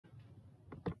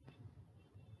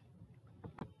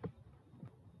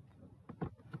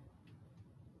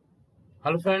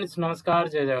Hello friends, नमस्कार,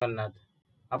 जय जगन्नाथ।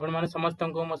 आपण माने समस्त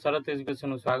को मो शरत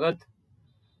एजुकेशन स्वागत।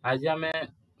 आज आम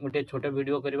गोटे छोटे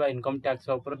वीडियो करवा इनकम टैक्स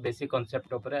ऊपर बेसिक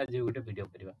कांसेप्ट ऊपर आज गोटे वीडियो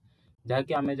करवा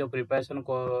जहाँकि आम जो प्रिपरेशन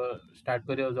को स्टार्ट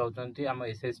करियो जाउछंती आम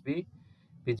एसएसबी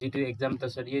पीजीटी एग्जाम तो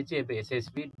सरी जाइए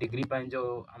एसएसबी डिग्री जो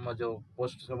आम जो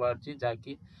पोस्ट सब अच्छी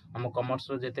जहाँकि आम कॉमर्स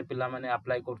रो जेते पिला माने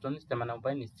अप्लाई करछन से मानन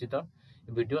पय निश्चित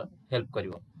वीडियो हेल्प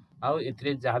करिवो। आउ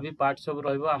एथिरे जहाँ भी पार्ट सब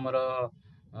रहइबो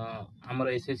आमर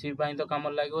एसएससी तो कम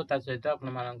लगे सहित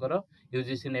आपर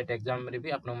यूजीसी नेट एग्जाम रे भी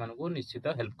आपको निश्चित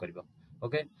हेल्प कर।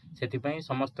 ओके, से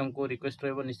समस्त को रिक्वेस्ट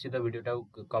रही निश्चित वीडियोटा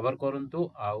कवर करूँ।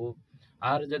 आउ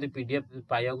आर जदि पीडीएफ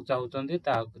पाया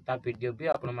चाहते पीडीएफ भी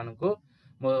आपण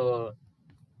मो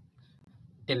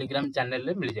टेलीग्राम चैनल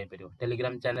रे मिल जाय।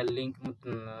 टेलीग्राम चैनल लिंक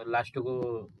लास्ट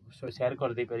को शेयर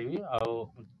कर दे पारि।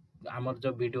 आमर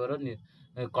जो वीडियो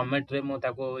कमेंट रे मुझे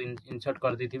इनसर्ट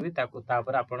कर दी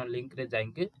आप लिंक रे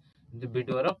जाइए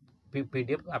वीडियो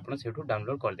पीडीएफ आप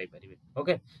डाउनलोड कर दे पारे।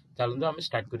 ओके, चलते आम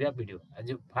स्टार्ट करिया वीडियो।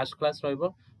 आज फास्ट क्लास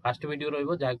फास्ट वीडियो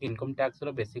रहिबो जहाँकि इनकम टैक्स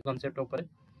रो बेसिक कांसेप्ट ऊपर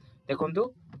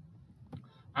देखंतु।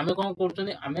 आमे कोन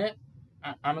करछनी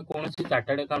आमे कौन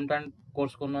चार्टर्ड अकाउंटेंट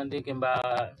कोर्स करना कि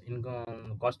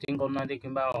कस्टिंग करना कि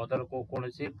अदर कौन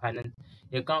फाइनेंस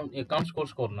अकाउंट्स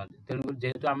कोर्स करना। तेणु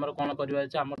जेहेतु आमर कौन कर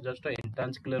जस्ट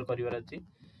एंट्रांस क्लियर कर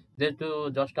जेहेतु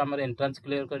जस्ट आम एंट्रांस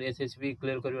क्लियर कर एसएसबी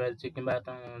क्लियर कर कि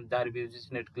जार भी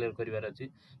यूजीसी नेट क्लियर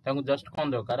कर जस्ट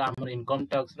कौन दरकार आम इनकम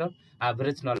टैक्स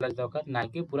एवरेज नॉलेज दरकार ना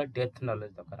कि पूरा डेप्थ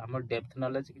नॉलेज दरकार। आम डेप्थ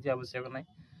नॉलेज किसी आवश्यक ना,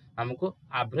 आमको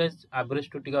एवरेज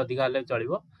टू टी अधिका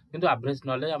चलो किंतु एवरेज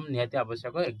नॉलेज आम निहाती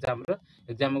आवश्यक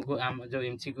एग्जाम को आम जो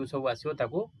एमसीक्यू सब आसो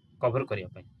कवर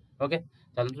करने। ओके,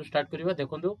 चलो स्टार्ट करवा।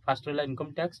 देखो फास्ट रहा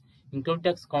इनकम टैक्स। इनकम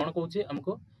टैक्स कौन कौन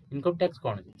आमको इनकम टैक्स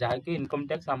कौन जहाँकि इनकम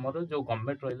टैक्स आमर जो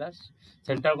गवर्नमेंट रहा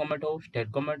सेंट्रल गवर्नमेंट हो स्टेट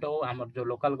गवर्नमेंट हो आमर जो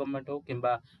लोकल गवर्नमेंट हो कि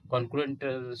कॉन्करेंट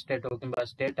स्टेट हो कि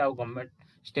स्टेट आउ गवर्नमेंट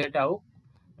स्टेट आउ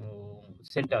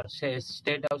सेंटर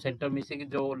स्टेट आउ सेंटर मिसिक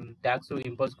जो टैक्स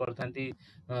इम्पोज करथांती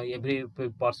एवरी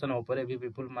पर्सन ऊपर एवरी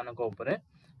पीपुल मानक ऊपर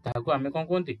ताको आमे कोन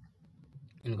कहंती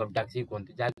इनकम टैक्स ही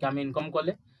कहंती। जहाँकि आमे इनकम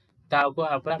कले ताको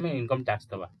ऊपर आमे इनकम टैक्स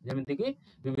दबा जेमिति कि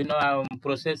विभिन्न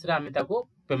प्रोसेस रे आमे ताको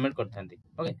पेमेंट करथांती।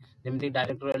 ओके, जेमिति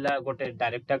डायरेक्ट रहला गोटे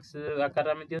डायरेक्ट टैक्स आकार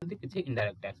आमे दियंती किछि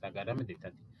इनडायरेक्ट टैक्स आकार आमे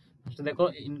देथांती। फर्स्ट देखो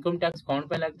इनकम टैक्स कौन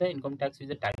पे लगता है। Income tax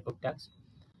is a type of tax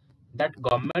that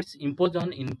governments impose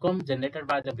on income generated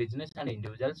by the business and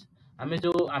individuals।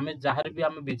 आमे जहाँ भी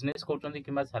आमे बिजनेस करछंती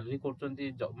किबा सैलरी करछंती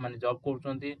माने job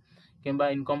करछंती किबा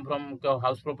income from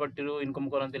house property row income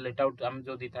करंती let out आमे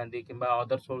जो दिथांती किबा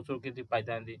अदर सोर्स रो किछि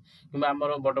पाइथांती किबा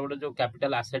हमर बड बड जो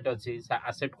कैपिटल एसेट अछि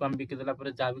एसेट को हम बिकि देला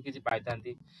पर जहाँ भी किछि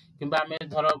पाइथांती किबा आमे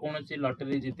धर कोनोसी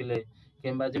लॉटरी जितिले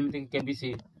किबा जेमिति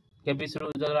केबीसी केबीसी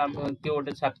रो जर हम के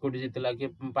गोटे 7 कोटी जितला कि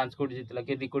 5 कोटी जितला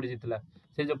कि 2 कोटी जितला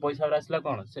से जो पैसा आसला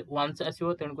कौन से वंस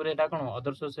आसो तेणुक कौन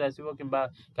अदर सोर्स आसो कि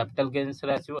कैपिटल गेन्स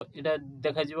आसो यहाँ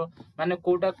देखा माने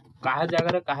कोटा क्या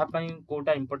जगार क्या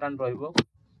कोटा इंपोर्टाट रो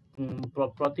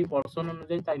प्रति पर्सन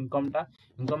अनुसार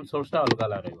इनकम सोर्स अलग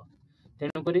अलग रहा।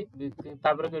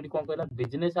 तेणुक कौन कहला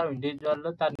बिजनेस आ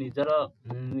इंडिविजुअल तार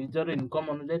निजर इनकम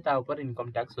अनुसार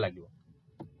इनकम टैक्स लगे।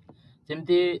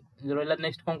 सेमती रहा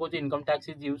नेक्स्ट कौन कहते income tax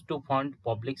is use to fund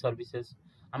public services.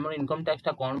 आम इनकम टैक्स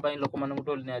टा कौन लोक मानू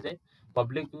नि जाए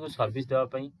पब्लिक को सर्विस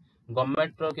देवाई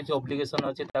गवर्नमेंट रो किसी ऑब्लिगेशन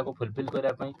अच्छे फुलफिल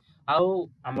करने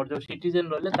आमर जो सिटीजन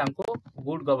रहा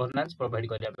गुड गवर्नेंस प्रोवाइड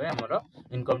करने आमर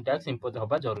इनकम टैक्स इम्पोज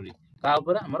हवा जरूरी क्या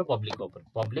आमर पब्लिक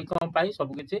पब्लिक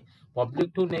सबकि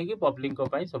पब्लिक ठू नहीं पब्लिक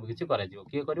सबकि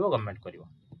किए कर गवर्नमेंट कर।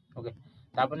 ओके,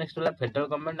 तापर नेक्स्ट रहा federal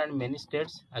government and many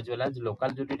states as well as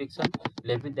local jurisdiction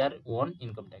levy their own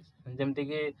income tax. जमती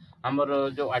कि आमर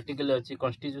जो आर्टिकल अच्छी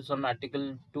कॉन्स्टिट्यूशन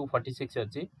आर्टिकल 246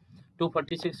 अच्छी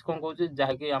 246 कौन कौन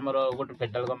जहाँकि आमर गोटे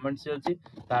फेडरल गवर्नमेंट से अच्छी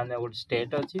गोटे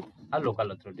स्टेट अच्छी आ लोकल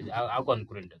अथॉरिटी आ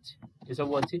कॉन्करेंट अच्छी ये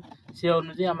सब अच्छी सी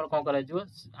अनुसार आमर कौन कर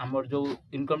आमर जो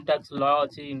इनकम टैक्स लॉ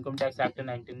अच्छी इनकम टैक्स एक्ट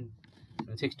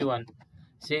 1961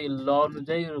 से लॉ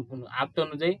अनुसार एक्ट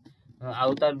अनुसार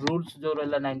आउ तार रूल्स जो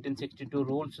रहा 1962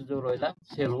 रूल्स जो रहा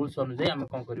से रूल्स अनुसार आम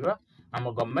कौन करवा आम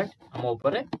गवर्नमेंट आम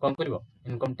ऊपर कौन कर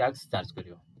इनकम टैक्स चार्ज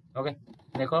कर। ओके,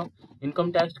 देख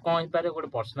इनकम टैक्स कौन हो पारे गोटे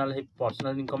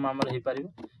पर्सनल इनकम आमर हो पारे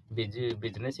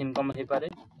बिजनेस इनकम हो पारे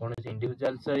कौन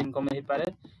इंडिविजुअल्स इनकम हो पारे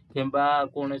कि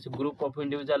कौन ग्रुप ऑफ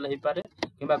इंडिविजुअल हो पारे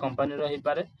कि कंपनी हो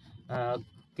पारे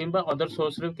कि अदर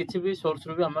सोर्स किसी भी सोर्स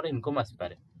भी आमर इनकम आसी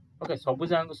पारे। ओके,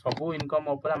 सब इनकम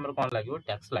ऊपर आमर कौन लगे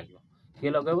टैक्स लगे किए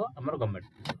लगे आमर गवर्नमेंट।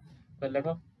 देख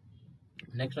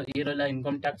नेक्स्ट ये रहा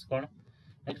इनकम टैक्स कौन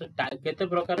नेक्स्ट केते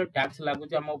प्रकार टैक्स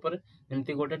लगुच आम ऊपर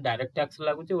जमती गोटे डायरेक्ट टैक्स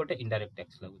लगुच गोटे इनडायरेक्ट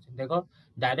टैक्स लगुच। देख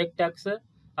डायरेक्ट टैक्स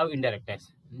आ इनडायरेक्ट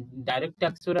टैक्स। डायरेक्ट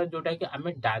टैक्स जोटा कि आम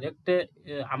डायरेक्ट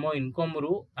आम इनकम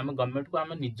रु आम गवर्नमेंट को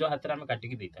आम निज हाथ में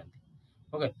काटिकी देता।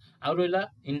 ओके आउ रहा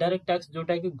इनडायरेक्ट टैक्स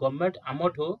जोटा कि government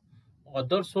आमठू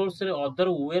other source other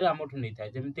way आमठू नहीं था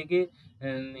जमीक कि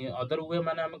अदर वे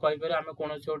माने आम कहीपर आम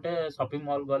कौन गोटे शॉपिंग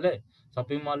मॉल गले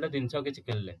शॉपिंग मॉल जिनस किसी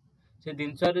किणले से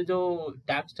जिनस जो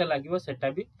टैक्सटा लगे सेटा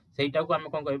भी सेटा को आम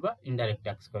कौन कह इनडायरेक्ट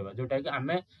टैक्स कह जोटा कि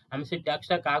आम आम से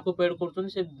टैक्सटा क्या पेड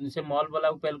कर मॉल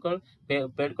वाला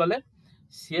पेड कले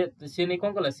सी सी नहीं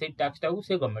कौन कला से टैक्सटा को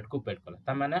सी गवर्नमेंट को पेड कला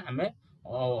तार आम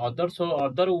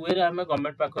अदर वे आम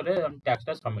गवर्नमेंट पाखे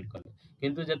टैक्सटा सबमिट कले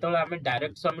किंतु जो आम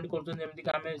डायरेक्ट सबमिट कर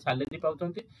आम सालेरी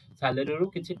पाँच सालेरी रू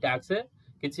किसी टैक्स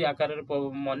किसी आकार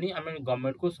मनी आम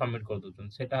गवर्नमेंट को सबमिट कर दूसरी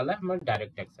से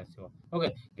डायरेक्ट टैक्स आसो। ओके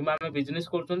कि आम बिजनेस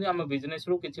कर बिजनेस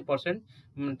रू किसी परसेंट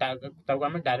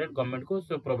आम डायरेक्ट गवर्नमेंट को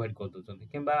प्रोवाइड कर दूसरी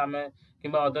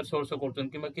कि अदर सोर्स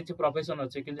कर किसी प्रोफेशन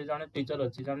अच्छे कि जड़े टीचर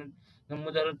अच्छी जड़े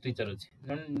मुझे टीचर अच्छी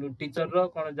जड़े टीचर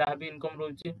कौन जहाँ भी इनकम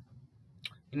रोचे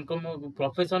इनकम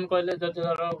प्रोफेशन कहले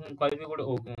कह गोटे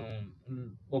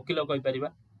वकिल कहीपर।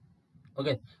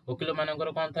 ओके वकिल मानकर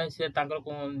कौन थाए सी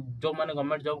जो मैंने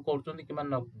गवर्नमेंट जॉब कर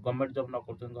गवर्नमेंट जॉब न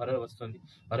कर घरे बस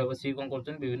घरे बस कौन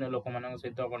कर विभिन्न लोक मान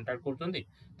सहित कंटाक्ट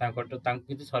कर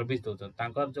किसी सर्विस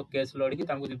दौरान जो केस लड़की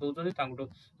दौरान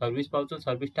सर्विस पाँच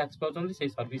सर्विस टैक्स पाँच से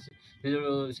सर्विस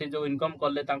से जो इनकम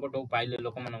कले पाइले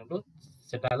लोक मानू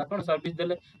सेटा कौन सर्विस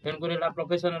देले तेणुक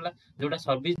प्रोफेशन है जोटा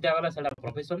सर्विस दिगला से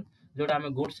प्रोफेशन जोटा आम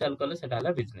गुड सेल कले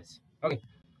से बिजनेस। ओके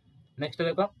नेक्स्ट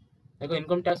देखो देखो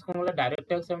इनकम टैक्स कौन है direct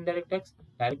tax indirect tax.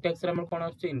 Direct tax कौन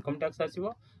आसो इनकम टैक्स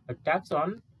आसो tax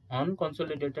on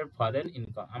unconsolidated foreign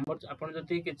income आपन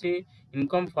जति किछि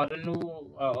इनकम फॉरेन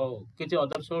किछि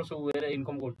अदर सोर्स वे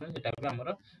इनकम करछन सेटा भी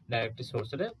हमर डायरेक्ट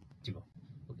सोर्स रे जीवो।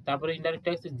 तापर इनडायरेक्ट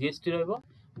टैक्स जीएसटी रहबो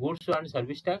गुड्स एंड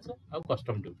सर्विस टैक्स और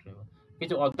कस्टम ड्यूटी रहबो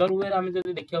किछि अदर वे आम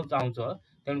जति देखिया चाहूछ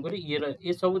तेणुक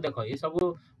ये सब देख ये सब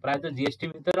प्रायतः जीएसटी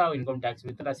भितर आ इनकम टैक्स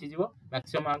भितर आसी जीवो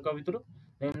मैक्सिमम आंक भितर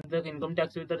इनकम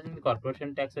टैक्स भितर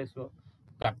कॉर्पोरेशन टैक्स आसो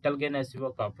कैपिटल गेन आसो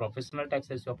प्रोफेशनल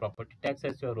टैक्स आसो प्रॉपर्टी टैक्स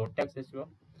आसो रोड टैक्स आसो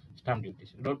stamp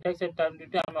duty road tax stamp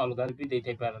duty आम अलग भी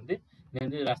दे पारती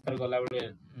जमी रास्ता गला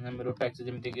बेले रोड टैक्स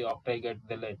जमीक अफटाई गेट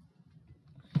देले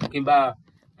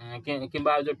कि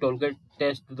जो toll gate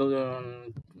test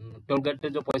toll gate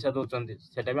जो पैसा दौरान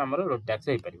से रोड टैक्स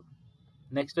हो पार।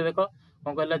 नेक्स्ट देख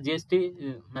कौन कहला जीएसटी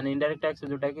माने इनडायरेक्ट टैक्स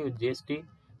जोटा कि GST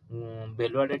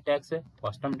value added tax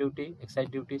custom duty excise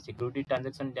duty security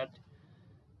transaction tax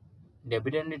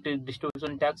dividend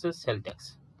distribution tax sale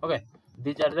tax. Okay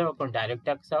this are the direct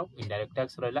tax आउ इनडायरेक्ट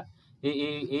टैक्स रहा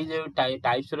ये जो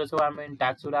टाइप्स रो सब आम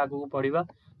टैक्स गुरा आगू पढ़ा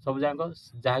सब जाक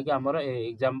जहाँकि आमर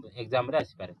एग्जाम रे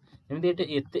आसी पारे जमी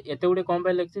एत गुटे कौन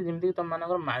लिखी जमी तुम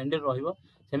मान माइंड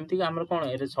रमती कि आम कौन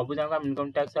ये सब जाक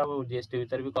इनकम टैक्स आ जीएसटी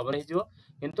भितर भी कवर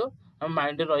हो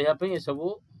माइंड रही ये सब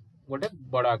गोटे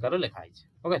बड़ आकार लिखाई।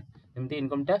 ओके जमी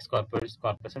income tax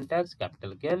corporation tax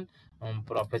capital gain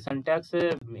profession tax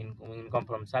income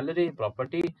from salary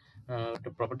property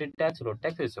tax road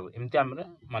tax ये सब एमती आम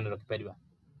मन रखिपर।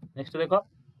 नेक्स्ट देख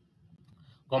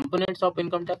कंपोनेंट्स ऑफ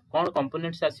इनकम टैक्स कौन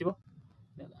कंपोनेंट्स आसीबो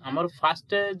आमर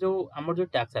फास्ट जो आमर जो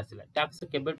टैक्स आसिला टैक्स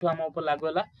केबेठू आम ऊपर लागू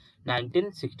है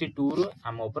 1962 रु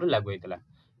आम ऊपर लागू होता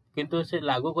किंतु से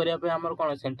लागू करने आमर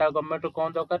कौन सेंट्रल गवर्नमेंट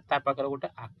कौन दरकार ता पाखरे गोटे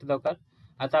एक्ट दरकार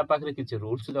आ ता पाखरे किछि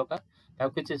रूल्स दरकार ता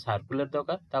किछि सर्कुलर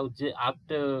दरकार ता जे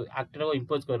एक्ट रो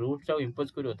इंपोज कर रूल्स रो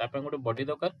इंपोज करियो ता पे गोटे बॉडी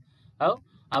दरकार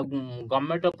आ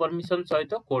गवर्नमेंट परमिशन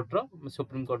सहित कोर्ट रो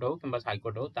सुप्रीम कोर्ट हो किंबा हाई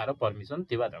कोर्ट हो तार परमिशन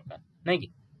थिबा दरकार नै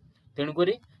कि तेणुक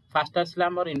फास्ट आसला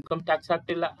आमर इनकम टैक्स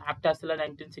एक्ट आसला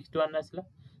 1961 आसला।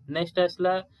 नेक्स्ट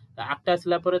आसला एक्ट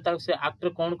आसला पर से एक्ट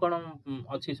कौन कौन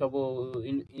अच्छी सब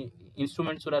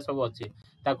इंस्ट्रूमेंट्स गुरा सब अच्छी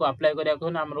ताको अप्लाई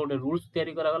करिया आमर गोटे रूल्स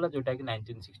तैयारी करागला जोटा कि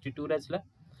 1962 रे आसला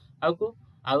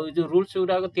आउ जो रूल्स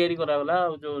गुरा तैयारी करागला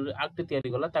जो एक्ट तैयारी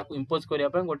गला ताको इंपोज करिया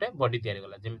पे गोटे बॉडी तैयारी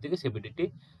गला जेमिति कि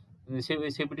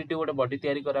सीबीडीटी गोटे बॉडी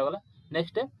तैयारी करागला।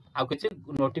 नेक्स्ट आउ किछि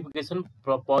नोटिफिकेशन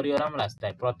पर ईयर आम आसता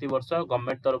है प्रति वर्ष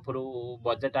गवर्नमेंट तरफ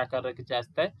बजेट आकार किसी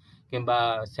आसता है किंबा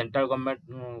सेंट्रल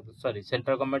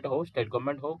गवर्नमेंट हो स्टेट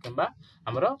गवर्नमेंट हो किंबा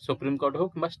आमर सुप्रीम कोर्ट हो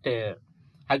किंबा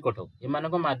हाई कोर्ट हो एमान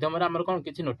माध्यम आमर कौन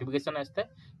किसी नोटिफिकेशन आसता है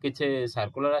किसी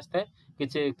सर्कुलर आसता है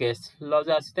किसी केस लज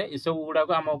आसता है ये सब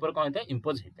गुड़ाक आम उपर कौन होता है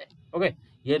इंपोज होता है। ओके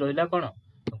ये रहा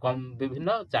कौन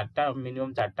विभिन्न चार्टा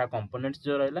मिनिमम चार्टा कंपोनेंट्स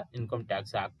जो रहा income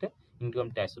tax act income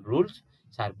tax rules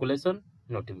circulation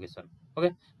notification. Okay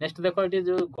next देखो ये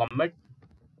जो गवर्नमेंट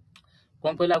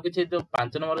कौन कहला किसी जो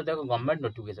 5 नंबर देखो गवर्नमेंट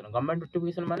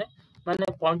नोटिफिकेशन माने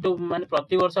माने पॉइंट माने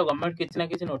प्रति वर्ष गवर्नमेंट किसी ना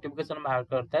किसी नोटिफिकेशन बाहर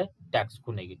करता है टैक्स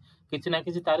को लेकिन किसी ना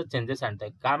किसी तार चेंजेस आनी था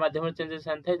क्या माध्यम चेंजेस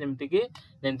आनी था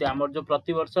जमीक आम जो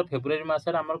प्रति वर्ष फेब्रुआरी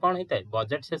मसर आम कौन होता है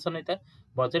बजेट सेसन होता है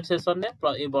बजेट सेसन में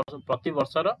प्रति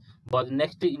वर्षर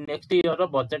नेक्स्ट ईयर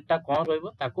बजेटा कौन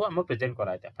रहा आम प्रेजेंट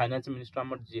कराई था फाइनेंस मिनिस्टर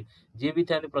आम जी भी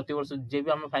था प्रति वर्ष जी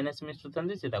भी आम फाइनेंस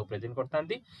मिनिस्टर था प्रेजेंट करता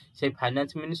से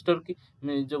फाइनेंस मिनिस्टर की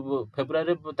जो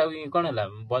फेब्रुआरी कौन है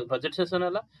बजेट सेसन है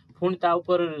पुणी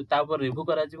रिव्यू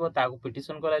कर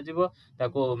पिटिशन कर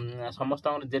समस्त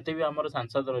जिते भी आम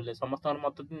सांसद रही समस्त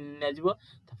मत नि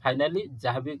फाइनाली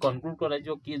जहाँ भी कनक्लूड कर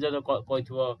किए जो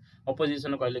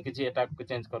अपोजिशन कहले कि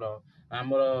चेंज कर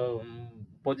आम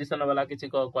पोजिशन वाला किसी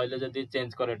कहले जदि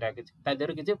चेंज कर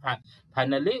किसी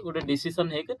फाइनाली गोटे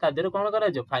डिसीजन होकर कौन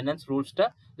कर फाइनेंस रूल्स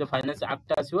टा जो फाइनेंस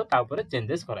एक्ट आसो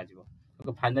चेंजेस कर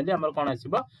फाइनाली आम कौन आस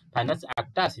फाइनेंस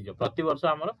एक्ट आसी प्रति वर्ष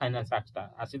आम फाइनेंस एक्ट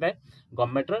आसी था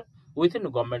गवर्नमेंट विथ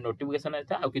गवर्नमेंट नोटिफिकेशन आए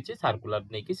आ कि सर्कुलर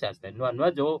नहीं कि आसता है नुआ नुआ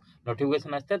जो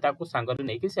नोटिफिकेशन आसता है सांगर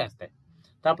नहीं कि आसता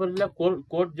है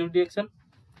कोर्ट जुडिक्शन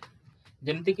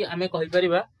जमती कि आम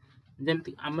कहीपर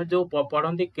जमती आम जो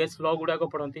पढ़ती केस लॉ गुड़ाक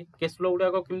पढ़ती केस लॉ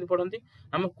गुड़ाक केमी पढ़ती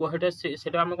आम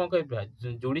से आम कौन कह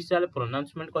जुडिशियल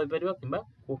प्रोनाउंसमेंट कहीपर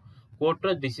कि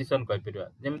कोर्टर डिसीजन कहीपर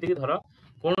जमीक धर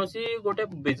कौन गोटे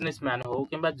बिजनेस मैन हो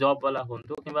कि जॉब वाला हूँ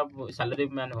कि सैलरी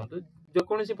मैन हूँ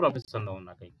जेकोसी प्रोफेशन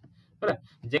होना कहीं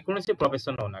है जेकोसी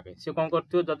प्रोफेशन होना कहीं सी कौन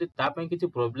कर किसी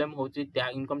प्रोब्लेम हो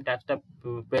इनकम टैक्सटा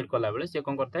पेड कला बेले सी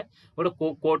कौन करता है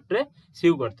गोटे कोर्टे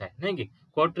सिउ करता है नहीं कि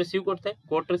कोर्टे सिउ करता है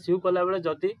कोर्टे सिउ कला बेले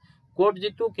जदि कोर्ट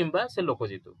जीतु कि से लोक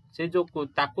जीतु से जो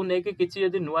ताकू लेकिन किसी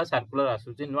जब नुआ सर्कुलर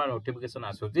आसूसी नुआ नोटिफिकेशन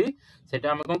आसूसी से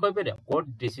आम कौन कहीपर कोर्ट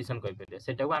डिसीजन कहीपर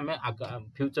से आम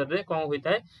फ्यूचर रे कौन होता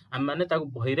है आम मैंने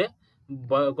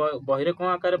बही कौन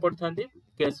आकार पढ़ी था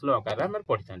केस लॉ आकार आम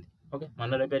पढ़ी था ओके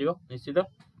मन रही निश्चित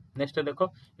नेक्स्ट देख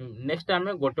नेक्स्ट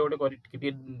आम गोटे गोटे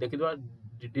देखीद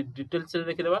डिटेल्स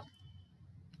देखीद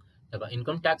देख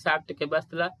इनकम टैक्स एक्ट के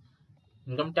आसला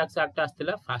इनकम टैक्स एक्ट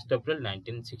आसला 1 एप्रिल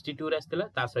 1962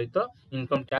 आसला सहित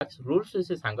इनकम टैक्स रूल्स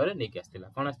से सांगरे नहीं आसला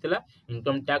कौन आसला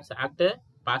इनकम टैक्स एक्ट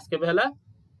पास के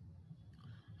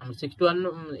हम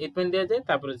 61 एथमें दिया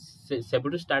जाए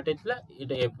सेबुटू स्टार्ट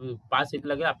होता पास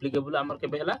होता एप्लिकेबल आमर के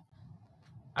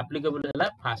एप्लिकेबल है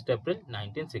 1 एप्रिल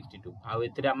 1962 आउ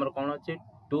एथिरे आमर कौन अच्छी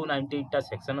 298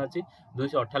 सेक्शन अच्छी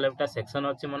 298 सेक्शन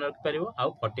अच्छी मन रखिपर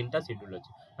आउ 14 शेड्यूल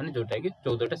अच्छी माने जोटा कि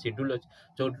 14 शेड्यूल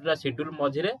अच्छी 14 शेड्यूल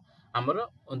मझे आमर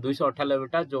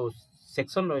 298 जो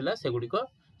सेक्शन रहा से गुड़िक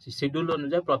शेड्यूल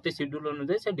अनुसार प्रति शेड्यूल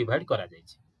अनुसार से डिवाइड करा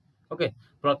जायछि ओके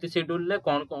प्रति शेड्यूल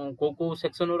कौन को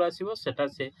सेक्शन आसो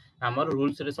से आमर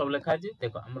रूल्स रे सब लिखा है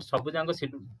देख आम सब जाक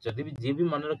शेड्यूल जदि भी जी भी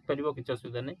मन रखिपर किसी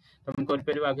असुविधा नहीं तुम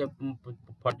कर आगे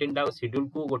 14टा शेड्यूल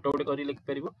को गोटे गोटे कर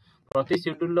लिखिपर प्रति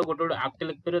शेड्यूल गोटे गोटे एक्ट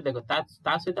लिखिपर देख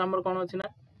सहित आम कौन अच्छी ना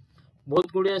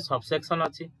बहुत गुड़िया सबसेक्शन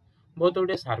अच्छी बहुत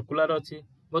गुड़िया सर्कुलर अच्छी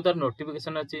बहुत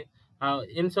नोटिफिकेशन अच्छी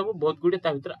एम सब बहुत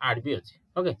गुड़िया भर आड भी अच्छी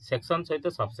ओके सेक्शन सहित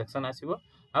सबसेक्शन आसो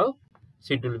आउ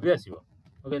शेड्यूल भी आसो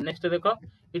ओके नेक्स्ट देख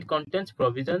it contains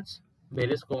provisions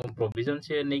various provisions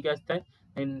नहीं आसता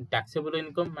है टैक्सेबल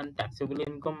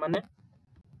इनकम माने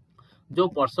जो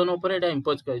पर्सन ऊपर एटा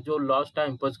इंपोज कर जो लॉसटा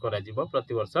इंपोज करा जीवो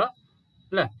प्रति वर्ष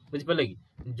है बुझी पाले कि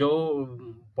जो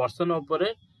पर्सन ऊपर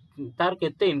तार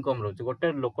केते इनकम रोचे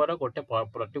गोटे लोकर गोटे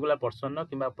पर्टिकुलर पर्सन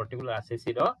कि पर्टिकुलर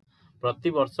आसेसी रो प्रति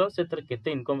वर्ष से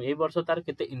केते इनकम ए वर्ष तार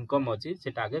केते इनकम अछि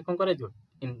सेटा आगे कोन करा जो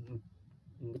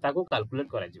ताको कैलकुलेट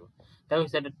करा जो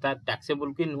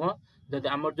टैक्सेबल कि नुह जब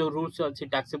आम जो रूल्स अच्छी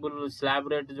टैक्सेबल स्लैब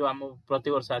रेट जो आम प्रति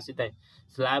वर्ष आसी था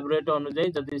स्लैब रेट अनुजाई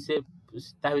जदि से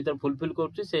भर फुलफिल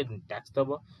कर टैक्स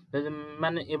दब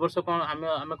माने ए वर्ष कौन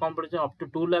आम कौन पड़े अप टू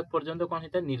 2 लाख पर्यंत कौन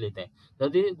होता है नील होता है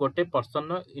जदि गोटे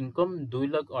पर्सन इनकम 2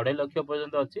 लाख 2.5 लाख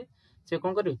पर्यंत अच्छी से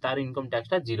कौन कर तार इनकम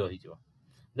टैक्सटा 0 हो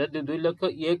जदि 2 लाख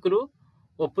 1 रु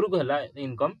उपरक है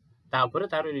इनकम तापर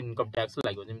तार इनकम टैक्स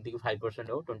लगे जमीक 5%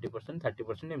 हो 20%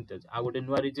 30% एमती अच्छे आ गोटे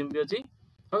नुआ रिजिम भी अच्छी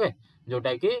ओके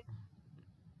जोटा कि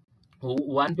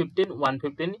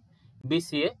 115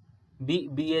 BCA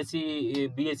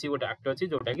BSc गोटे एक्ट अच्छी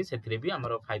जोटा कि से भी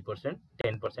आमर 5%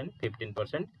 10%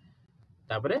 15%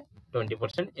 तापर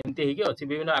 20% एमती होगी अच्छी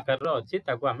विभिन्न आकार अच्छी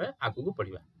आम आगू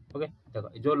पढ़ा ओके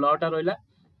देख जो लॉटा रहा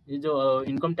ये जो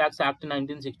इनकम टैक्स एक्ट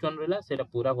 1961 रहा से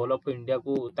पूरा होल ऑफ इंडिया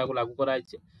को लागू कराई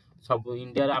सब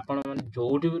इंडिया आपण जो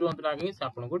भी रुहतु ना कहीं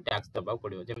आपन को टैक्स दबा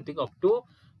पड़ो जमीक अप टू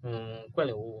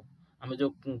कहले आम जो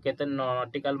केते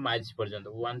नॉटिकल माइल्स पर्यंत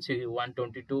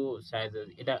 122 शायद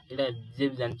एटा जे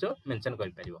जानचो मेंशन कर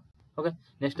परिबो ओके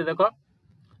नेक्स्ट देखो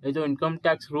ये जो इनकम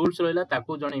टैक्स रूल्स रहा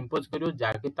ताकू जन इंपोज करियो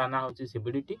जाके ताना होची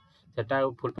सीबीडीटी सेटा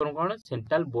full form cone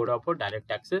central board of direct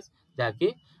taxes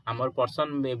जाके हमर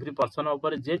पर्सन एवरी पर्सन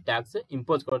ऊपर जे टैक्स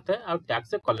इंपोज करता है और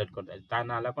टैक्स कलेक्ट करता है ता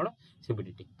नाला कोन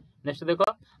सीबीडीटी नेक्स्ट देख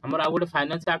आमर आउ गोटे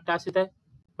फाइनेंस एक्ट आसी था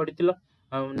पढ़ी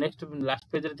नेक्स्ट लास्ट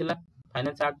पेज रे थिला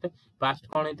फाइनेंस एक्ट पास्ट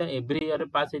कौन होता है एवरी ईयर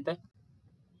पास होता है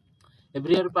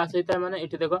एवरी ईयर पास होता है माने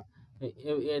एठी देखो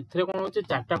एथरे कौन होचे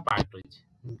चारटा पार्ट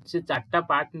रही से चारटा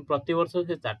पार्ट प्रति वर्ष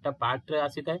से चारटा पार्ट रे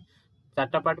आसी था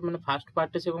चारटा पार्ट माने फास्ट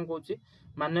पार्ट से कौन कहूची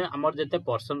माने हमर जते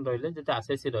पर्सन रहले जते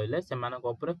आसेसी रहले से मानक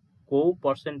ऊपर को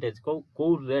परसेंटेज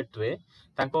को रेट रे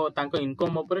तांको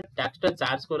इनकम ऊपर टैक्स टा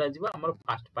चार्ज करा जिवो हमर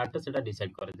फास्ट पार्ट सेटा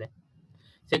डिसाइड कर जाय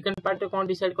सेकंड पार्ट कौन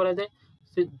डिसाइड करा जाय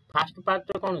से फास्ट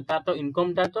पार्ट कौन तार तो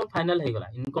इनकम टा तो फाइनल हे गला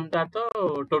इनकम टा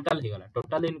तो टोटल हे गला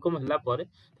टोटल इनकम हला पर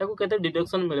ताको केते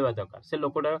डिडक्शन मिलवा दरकार से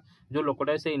लोकटा जो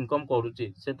लोकटा से इनकम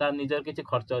करूची से तार निजर किछि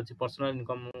खर्च अछि पर्सनल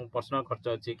इनकम पर्सनल खर्च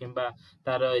अछि किबा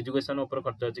तार एजुकेशन ऊपर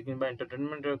खर्च अछि किबा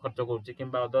एंटरटेनमेंट रे खर्च करूची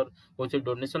किबा अदर कोछि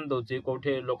डोनेशन दोची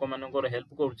कोठे लोक मानकर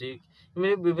हेल्प करूची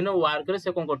विभिन्न वर्क रे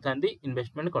से कोन करथांदी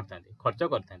इन्वेस्टमेंट करथांदी खर्च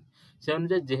करथांदी से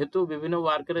अनुसार जेहेतु विभिन्न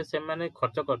वर्क रे से माने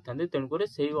खर्च करथांदी तेन करे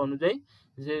सेही अनुसार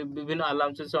जे विभिन्न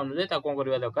अलाउंसेस अनुसार ता कोन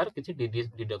करबा दरकार किछि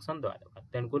डिडक्शन दवा दरकार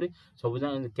तेन करी सब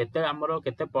केते हमरो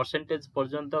केते परसेंटेज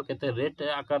पर्यंत केते रेट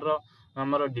आकार रो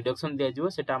हमरो डिडक्शन दिया जिवो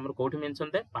सेटा हमर कोठी मेंशन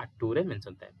थाए पार्ट 2 रे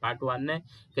मेंशन थाए पार्ट 1 ने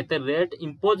केते रेट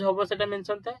इंपोज होबो सेटा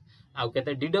मेंशन थाए आ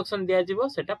केते डिडक्शन दिया जिवो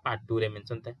सेटा पार्ट 2 रे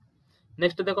मेंशन थाए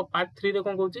नेक्स्ट देखो पार्ट 3 रे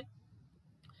कोन कहूची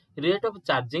rate of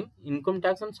charging income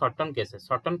tax on certain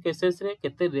cases रे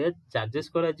केते रेट चार्जेस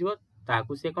करा जिवो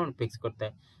ताकू से कोन फिक्स करता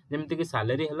है जेमति कि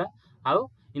सैलरी हला आउ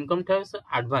इनकम टैक्स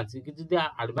एडवांस कि जदी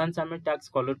एडवांस हमें टैक्स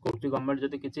कलेक्ट करती गवर्नमेंट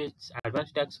जदी किछि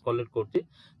एडवांस टैक्स कलेक्ट करती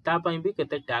ता पई भी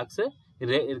केते टैक्स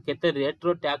केते रेट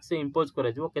रो टैक्स इंपोज करा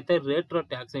जिवो केते रेट रो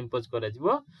टैक्स इंपोज करा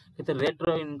जिवो केते रेट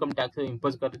रो इनकम टैक्स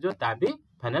इंपोज करा जिवो ता भी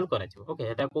फाइनल करा जिवो ओके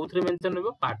एटा कोथरे मेंशन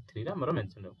रहबो पार्ट 3 रे हमरो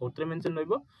मेंशन रहबो कोथरे मेंशन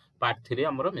रहबो पार्ट 3 रे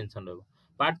हमरो मेंशन रहबो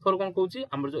पार्ट 4 कोन कहूची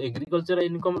हमर जो एग्रीकल्चर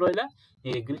इनकम रहला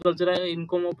एग्रीकल्चर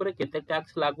इनकम ऊपर केते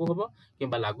टैक्स लागू होबो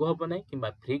किबा लागू होबो नै किबा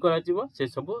फ्री करा जिवो से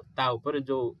सब ता ऊपर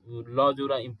जो लॉ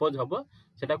जोरा इंपोज होबो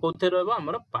सेटा कोथे रहबो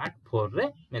हमर पार्ट 4 रे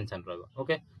मेंशन रहबो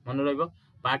ओके मन रहबो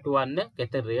पार्ट 1 ने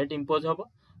केते रेट इंपोज होबो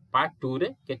पार्ट 2 रे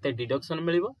केते डिडक्शन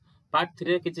मिलिबो पार्ट 3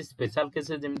 रे किछि स्पेशल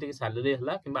केस जेमति कि सैलरी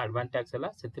हला किबा एडवांस टैक्स हला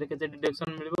सेथिरे केते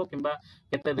डिडक्शन मिलिबो किबा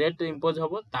केते रेट इंपोज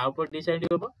होबो ता ऊपर डिसाइड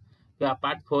होबो कि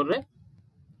पार्ट 4 रे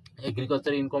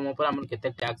एग्रीकल्चर इनकम ऊपर हमन केते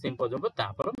टैक्स इंपोज होबो ता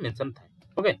पर मेंशन थाए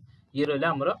ओके ये रहला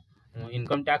हमर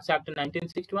income tax act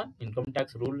 1961 income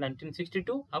tax rule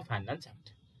 1962 और फाइनेंस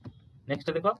एक्ट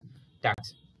नेक्स्ट देखो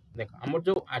टैक्स देखो हमर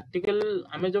जो आर्टिकल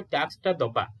हमें जो टैक्स ता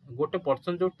दबा गोटे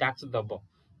पर्सन जो टैक्स दबो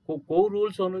को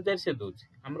रूल्स अनुसार से दोछ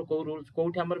हमर को रूल्स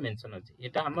कोठी हमर मेंशन अछि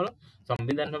एटा हमर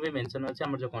संविधान में मेंशन अछि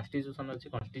हमर जो कॉन्स्टिट्यूशन अछि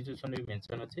कॉन्स्टिट्यूशन में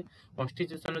मेंशन अछि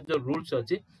कॉन्स्टिट्यूशन जो रूल्स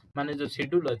अछि माने जो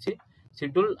शेड्यूल अछि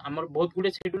शेड्यूल हमर बहुत गुडे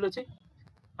शेड्यूल अछि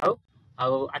आउ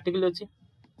आउ आर्टिकल अछि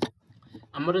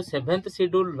हमर 7th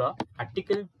शेड्यूल रो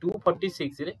आर्टिकल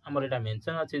 246 रे हमर एटा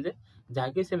मेंशन अछि जे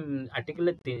जाके से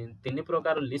आर्टिकल तीन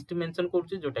प्रकार लिस्ट मेंशन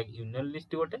करछि जोटा यूनियन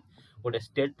लिस्ट गोटे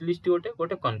स्टेट लिस्ट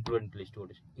गोटे कॉन्करेंट लिस्ट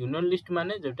गोटे यूनियन लिस्ट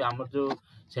माने जोटा हमर जो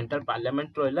सेंट्रल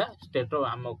पार्लियामेंट रहला स्टेट रो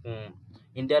हम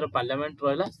इंडिया रो पार्लियामेंट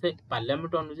रहला से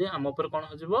पार्लियामेंट अनुजे हम ऊपर कोन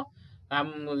होजिवो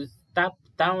ता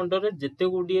अंडर रे जते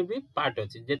गुडी भी पार्ट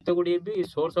अछि जते गुडी भी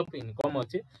सोर्स ऑफ इनकम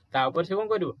अछि ता ऊपर से कोन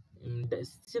करिवो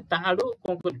से ताडू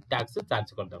कोन टैक्स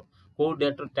चार्ज कर दो को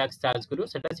डेट टैक्स चार्ज करिवो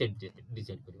सेटा से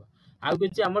डिसाइड करिवो आ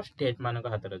किछि हमर स्टेट मानक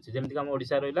हातर अछि जेमति हम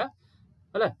ओडिसा रहला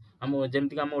हला हम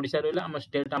जेमति हम ओडिसा रहला हम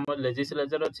स्टेट हम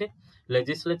लेजिस्लेचर अछि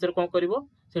लेजिस्लेचर कोन करिवो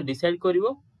से डिसाइड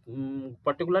करिवो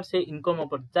पर्टिकुलर से इनकम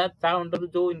ऊपर ता अंडर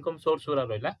जो इनकम सोर्स वाला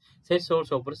रहला से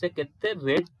सोर्स ऊपर से केते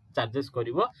रेट चार्जेस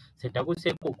करिवो सेटा को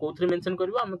से कोथरे मेंशन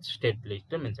करिवो हम स्टेट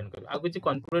लिस्ट मेंशन करिवो आ किछि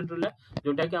कॉन्करेंट रहला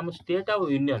जोटा कि हम स्टेट आ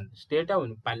यूनियन स्टेट आ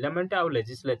पार्लियामेंट आ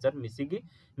लेजिस्लेचर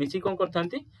मिसी कोन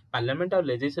करथांती पार्लियामेंट आ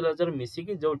लेजिस्लेचर मिसी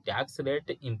की जो टैक्स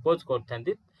रेट इंपोज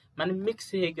करथांती माने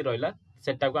मिक्स हे कि रहला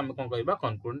सेटा को हम कोन कहबा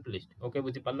कॉन्करेंट लिस्ट ओके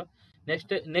बुझि पालो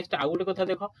नेक्स्ट आ गुटे कथा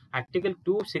देखो आर्टिकल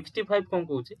 265 कोन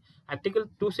कहूची आर्टिकल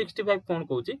 265 कोन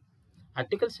कहूची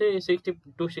आर्टिकल से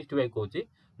 265 कहूची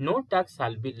नो टैक्स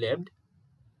शैल बी लेव्ड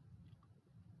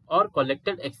और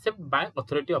collected except by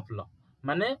authority of law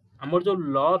माने हमर जो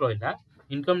लॉ रहला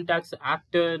इनकम टैक्स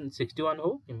एक्ट 61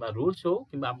 हो किबा रूल्स हो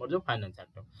किबा हमर जो फाइनेंस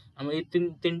एक्ट हो हम ए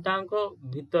तीनटा को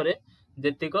भितरे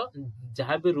जेतिक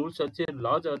जहाँ भी रूल्स अच्छे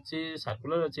लॉज अच्छे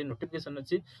सर्कुलर अच्छे नोटिफिकेशन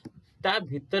अच्छे ता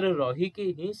भीतर रही कि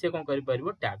ही से कोन करि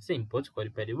परिबो टैक्स इंपोज करि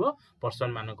परिबो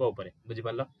पर्सन मानको ऊपर बुझि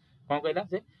पालो कोन कहला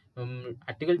से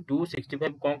आर्टिकल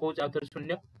 265 कोन कहू आउथर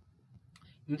शून्य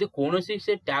इमते कोनोसी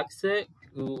से टैक्स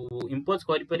इंपोज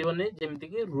करि परिबो नै जेमति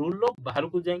कि रूल लो बाहर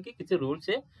को जाय कि किछ रूल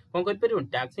से कोन करि परिबो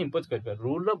टैक्स इंपोज करि परिबो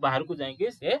रूल लो बाहर को जाय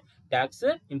कि से टैक्स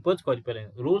इंपोज करि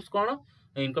परिबो रूल्स कोन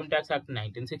income tax act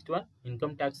 1961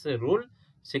 income tax rule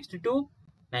 62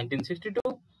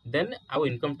 1962 then आउ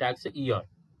इनकम टैक्स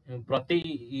ईयर प्रति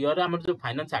ईयर आम जो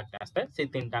फाइनेंस एक्ट आसता है से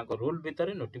तीन टाक रूल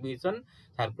भितर नोटिफिकेशन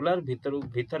सर्कुलर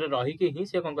भितर रही ही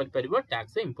से कौन कर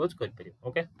टैक्स इम्पोज कर।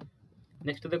 ओके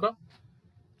नेक्स्ट देख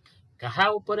कहा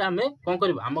ऊपर आमे कौन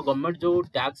कर आम गवर्नमेंट जो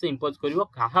टैक्स इम्पोज कर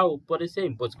कहा ऊपर से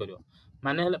इम्पोज कर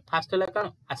माने फास्ट है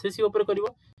कौन आरसीसी ऊपर कर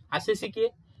आरसीसी किए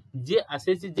जे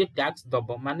आरसीसी जे टैक्स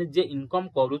दब माने जे इनकम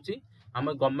करुची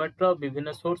आम गवर्नमेंट रो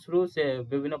विभिन्न सोर्स रु से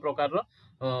विभिन्न प्रकार रो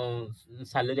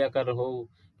सैलरी आकार हो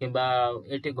किंबा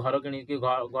एठी घर किणी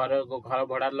घर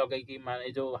भड़ा लगे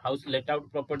माने जो हाउस लेट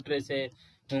आउट प्रॉपर्टी रे से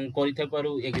करि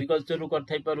पारू एग्रीकल्चर रु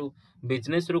कर पारू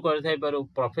बिजनेस रु कर पारू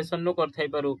प्रोफेशन रु कर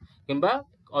पारू किंबा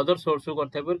अदर सोर्स रु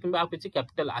कर पारू किंबा किछि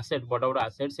कैपिटल एसेट बड़ बड़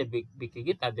एसेट से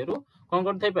बिकी ता देरु कोन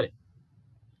कर पारे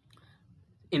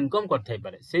इनकम कर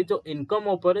पारे से जो इनकम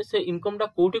ऊपर से इनकम टा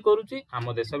कोठी करूची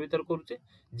आम देश भीतर करूची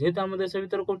जेहेतु आम देश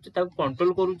भीतर करूची ताको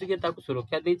कंट्रोल करूची के ताको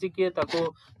सुरक्षा देची के ताको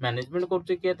मैनेजमेंट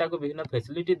करूची के ताको विभिन्न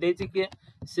फैसिलिटी देची के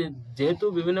से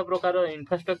जेहेतु विभिन्न प्रकार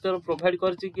इंफ्रास्ट्रक्चर प्रोवाइड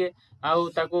करची के आउ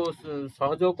ताको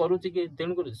सहयोग करूची के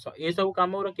तेणु कर ए सब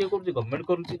काम उरा के करूची गवर्नमेंट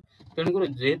करूची तेणु कर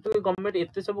जेहेतु गवर्नमेंट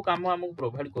एते सब काम हमको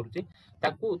प्रोवाइड करूची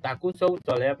ताको ताको सब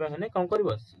चलाया पे हने कोन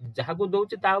करबो जहा को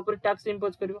दउची ता ऊपर टैक्स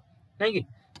इंपोज करबो नहीं कि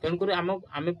तेणुक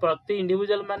आम प्रति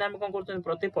इंडिविजुअल माने आम कौन कर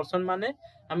प्रति पर्सन माने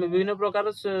आम विभिन्न प्रकार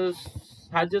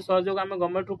साहाय्य सहयोग आम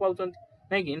गवर्नमेंट रु पाउछ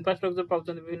नहीं कि इंफ्रास्ट्रक्चर पाउछ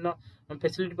विभिन्न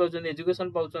फैसिलिटी पाउछ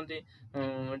एजुकेशन पाउछ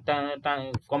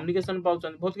कम्युनिकेशन पाउछ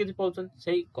बहुत किसी पाउछ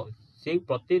से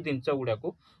प्रति जिनस गुड़ा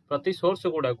प्रति सोर्स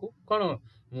गुड़ा कौन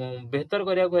बेहतर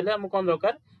करा आम कौन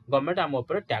दरकार गवर्नमेंट आम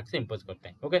ऊपर टैक्स इंपोज करता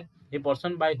है। Okay a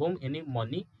person by home any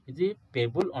money is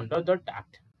payable under the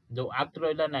act जो एक्ट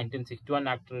रहा 1961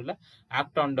 एक्ट रहा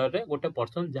एक्ट अंडर रे गोटे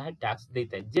पर्सन जहाँ टैक्स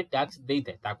देता है जे टैक्स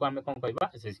देता है ताको आमे कोन कहबा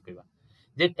एसएससी कहबा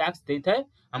जे टैक्स देता है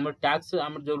हमर टैक्स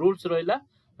हमर जो रूल्स रहिला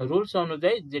रूल्स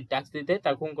अनुसार जे टैक्स देता है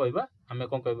ताको कहबा आमे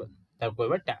कोन कहबा ताको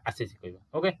कहबा एसएससी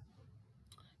कहबा। ओके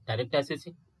डायरेक्ट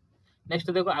एसएससी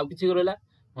नेक्स्ट देखो आउ किछि रहला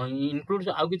इनक्लूड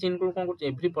आउ किछि इनक्लूड कोन करछ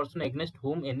every person against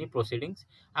home any proceedings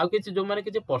आउ किछि जो माने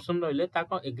किछि पर्सन रहले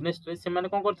ताको एगेंस्ट रे से माने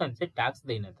कोन करथन से टैक्स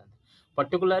देइ नथन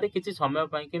पर्टिकुलर किसी समय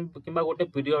किंबा गोटे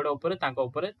पीरियड ऊपर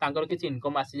किसी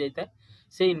इनकम आसी जाता है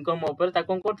से इनकम ऊपर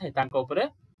ताको कोन करथाय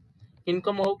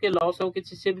इनकम हो के लॉस हो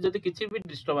किसी से भी जदी किसी भी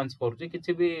डिस्टर्बेंस करूची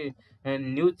किसी भी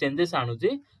न्यू चेंजेस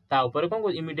आणुची ता ऊपर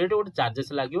कोन इमीडिएट गोटे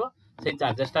चार्जेस लागिवो से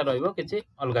चार्जेस टा रहइबो किछि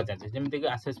अलगा चार्जेस जेमति कि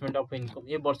असेसमेंट ऑफ इनकम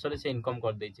ए वर्ष रे से इनकम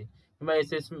कर देछि किंबा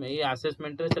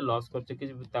असेसमेंट रे से लॉस करछि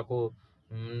किछि ताको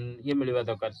ये मिलवा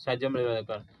दरकार साहाय्य मिलवा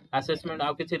दरकार असेसमेंट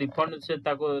आउ किछि रिफंड से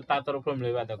ताको ता तरफ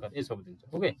मिलवा दरकार ए सब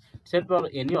दिन। Okay set for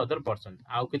any other person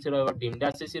आउ किछि रहबो डीम्ड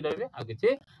एसएससी रहबे आउ किछि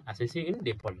एसएससी इन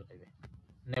डिफॉल्ट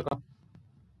रहबे। देखो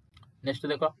नेक्स्ट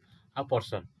देखो आ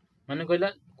पर्सन माने कहला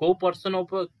को पर्सन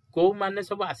ऊपर को माने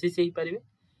सब एसएससी ही परिबे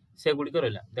से गुडी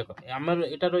रहला देखो हमर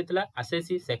एटा रहितला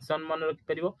एसएससी सेक्शन मन रखि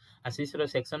परिबो एसएससी रो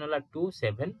सेक्शन होला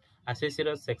 27 एसएससी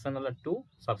रो सेक्शन होला 2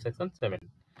 सब सेक्शन 7।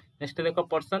 नेक्स्ट देखो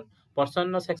पर्सन पर्सन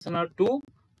नो सेक्शन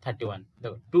 231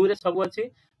 देखो 2 रे सब अछि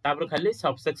तापर खाली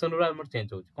सब सेक्शन रो हमर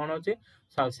चेंज होछि कोन होछि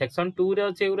सेक्शन 2 रे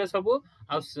अछि उरे सब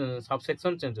आ सब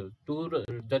सेक्शन चेंज होछि 2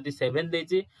 जदी 7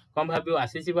 देछि कम भाबियो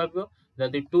एसएससी भाबियो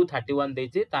जदी 231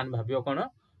 देछि तान भाबियो कोन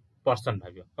पर्सन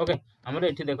भाबियो। ओके हमर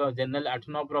एठी देखो जनरल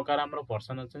 8-9 प्रकार हमर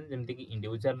पर्सन अछन जेमति कि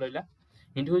इंडिविजुअल रहला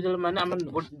इंडिविजुअल माने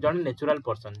हमर जण नेचुरल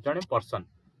पर्सन जण पर्सन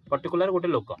पर्टिकुलर गोटे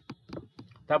लोक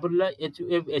तापर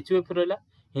एचयूएफ रहला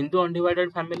हिंदू अनडिवाइडेड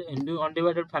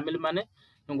फैमिली माने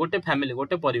गोटे फैमिली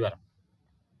गोटे परिवार।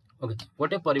 ओके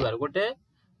गोटे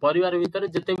परिवार भीतर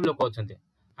जते भी लोक अछंते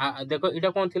देखो इटा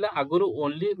कोन थिला आगुरु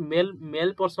ओनली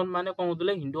मेल पर्सन माने कोन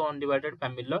होतले हिंदू अनडिवाइडेड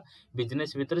फैमिली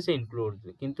बिजनेस भीतर से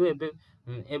इंक्लूड किंतु एबे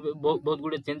बहुत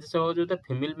गुडे चेंजेस हो जो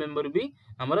फीमेल मेंबर भी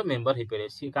हमर मेंबर हे परे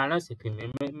सी कारण से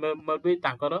फीमेल मेंबर भी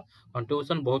ताकर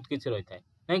कंट्रीब्यूशन बहुत किछ रही थाए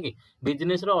नहीं कि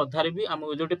बिजनेस रो आधार भी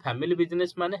हम जोटे फैमिली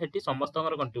बिजनेस माने हेटी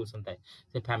समस्तकर कंट्रीब्यूशन थाए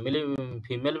से family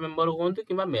female member होंतु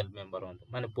किबा male member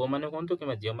होंतु माने पो माने होंतु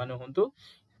किबा जियो माने होंतु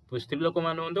स्त्री लोक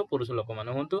माने होंतु पुरुष लोक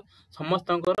माने होंतु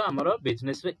समस्तकर हमर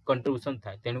बिजनेस रे कंट्रीब्यूशन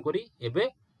थाए तेनु करी एबे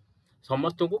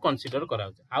समस्त को कंसीडर करा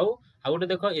आ गोटे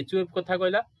देखो एचयूएफ कथा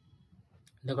कहला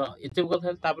देखो एचयूएफ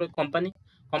कथा तापर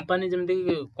कंपनी जेमति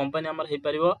कंपनी हमर हे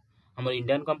परिबो हमर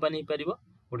इंडियन कंपनी हे परिबो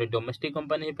गोटे डोमेस्टिक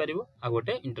कंपनी हे परिबो आ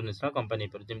गोटे इंटरनेशनल कंपनी हे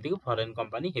परिबो जेमति कि फॉरेन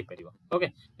कंपनी हे परिबो। ओके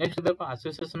नेक्स्ट देखो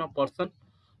एसोसिएशन ऑफ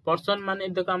पर्सन माने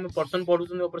देखो हम पर्सन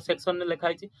पढुछन ऊपर सेक्शन ने लिखा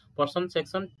है पर्सन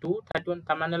सेक्शन 231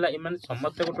 ता मानेला ए माने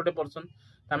समस्त गोटे पर्सन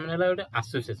ता मानेला गोटे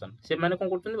एसोसिएशन से माने कोन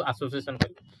करछन एसोसिएशन कर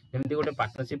जेमति गोटे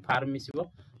पार्टनरशिप फार्म मिसिबो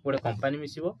गोटे कंपनी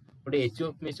मिसिबो गोटे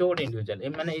एचयूएफ मिसिबो गोटे इंडिविजुअल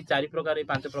एमाने ए चारि प्रकार ए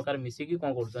पांच प्रकार मिसिकी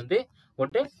कोन करछन्ते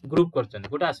गोटे ग्रुप करछन्ते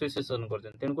गोटे एसोसिएशन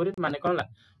करछन्ते तेन करी माने कोन ला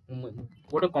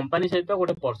गोटे कंपनी सहित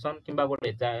गोटे पर्सन किंबा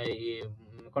गोटे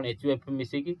कोन एचयूएफ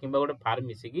मिसिकी किंबा गोटे फार्म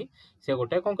मिसिकी से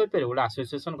गोटे कोन करि परिबो गोटे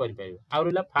एसोसिएशन करि परिबो आ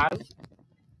रहला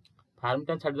फार्म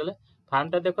टा छाड़ देले फार्म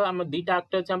टा देखो हम दीटा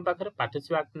एक्ट अछि हम पाखरे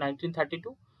partnership act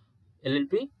 1932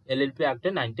 LLP act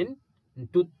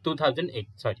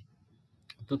 2008 sorry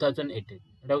 2018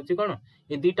 एटा होची कोन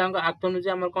ए दीटा एक्ट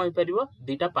अनुसार हमर कोन परिबो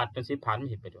दीटा पार्टनरशिप फार्म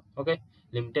हे परिबो ओके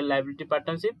लिमिटेड लायबिलिटी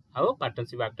पार्टनरशिप आ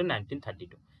पार्टनरशिप एक्ट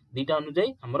 1932 दीटा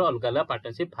अनुसार हमर अलग अलग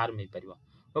पार्टनरशिप फार्म हे परिबो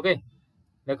ओके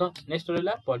देखो नेक्स्ट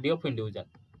रहला बॉडी ऑफ इंडिविजुअल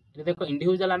ये देखो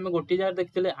इंडिविजुअल हम गोटी जगह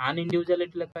देखथिले अन इंडिविजुअल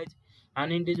एट लिखा है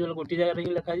अन इंडिविजुअल गोटी जगह रे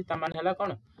लिखा है त माने हला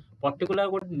कोन पर्टिकुलर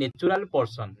गोटे नेचुरल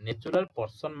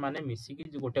पर्सन माने मिसिकी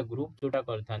जो गोटे ग्रुप जोटा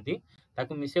करथांती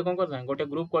ताको मिसे कोन करथां गोटे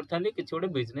ग्रुप करथांती किछि गोटे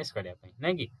बिजनेस करिया पई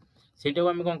नै कि सेटा को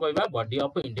हम कोन कहबा बॉडी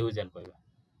ऑफ इंडिविजुअल कहबा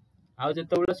आ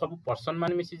जते बेले सब पर्सन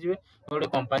माने मिसि जिवे गोटे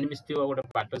कंपनी मिसथिबो गोटे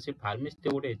पार्टनरशिप फार्म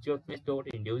मिसथिबो गोटे एचयूएफ मिसथिबो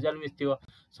गोटे इंडिविजुअल मिसथिबो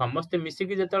समस्त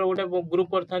मिसिकी जते गोटे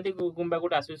ग्रुप करथांती किंबा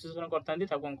गोटे एसोसिएशन करथांती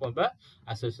ताको कोन कहबा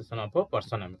एसोसिएशन ऑफ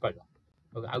पर्सन हम कहबा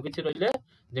ओके आ किछि रहिले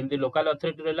जेमति लोकल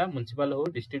अथॉरिटी रहला म्युनिसिपल हो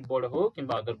डिस्ट्रिक्ट बोर्ड हो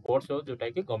किंबा अदर बोर्ड्स हो जोटा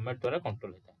कि गवर्नमेंट द्वारा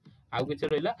कंट्रोल होता आ किछि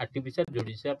रहिले आर्टिफिशियल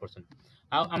जुडिशियल पर्सन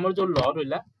आ हमर जो लॉ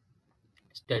रहला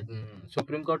स्टेट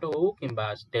सुप्रीम कोर्ट हो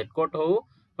किंबा स्टेट कोर्ट हो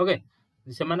ओके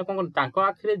से माने कोन तांको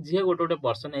आखिरे जे गोटे गोटे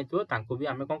पर्सन हेतु तांको भी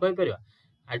हमें कोन कहि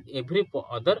परिबा एवरी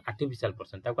अदर आर्टिफिशियल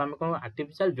पर्सन ताको हमें कोन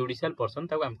आर्टिफिशियल जुडिशियल पर्सन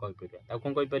ताको हम कहि परिबा ताको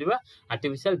कोन कहि परिबा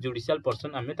आर्टिफिशियल जुडिशियल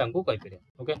पर्सन हमें तांको कहि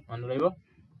परिबा ओके मन रहइबो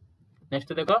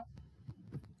नेक्स्ट देखो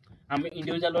हम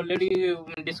इंडिविजुअल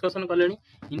ऑलरेडी डिस्कशन करलेनी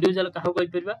इंडिविजुअल काहो कहि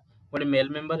परिबा गोटे मेल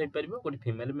मेंबर हे परिबो गोटे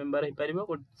फीमेल मेंबर हे परिबो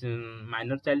गोटे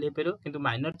माइनर चाइल्ड हे परिबो किंतु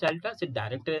माइनर चाइल्ड ता से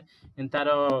डायरेक्ट तार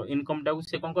इनकम टा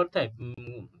से कोन करता है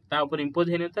ता ऊपर इंपोज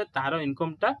हे नता तार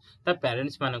इनकम ता ता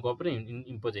पेरेंट्स माने को ऊपर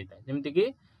इंपोज हेता है जेमति कि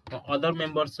अदर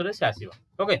मेंबर्स रे से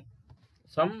आसीबो okay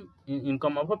some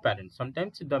income of a parent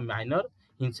sometimes the minor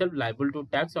himself liable to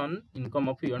tax on income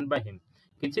of earn by him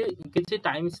किछि किछि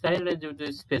टाइम्स थाए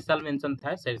जो स्पेशल मेंशन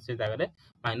थाए से जगह रे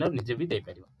माइनर निजे भी दे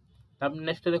परिबो तब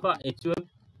नेक्स्ट देखो एचयूएफ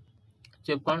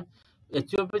एचयूएफ कोन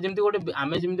एचयूएफ जेमति गोटे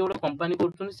आमे जेमति गोटे कंपनी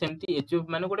करछन सेमति एचयूएफ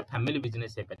माने गोटे फैमिली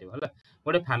बिजनेस हे परिबो हला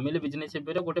गोटे फैमिली बिजनेस हे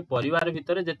परिबो गोटे परिवार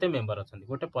भितरे जते मेंबर अछन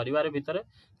गोटे परिवार भितरे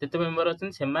जते मेंबर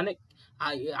अछन से माने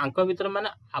आंको भितर माने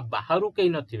बाहरु केही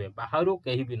नथिबे बाहरु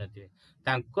केही भी नथिबे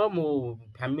तांको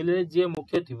फैमिली रे जे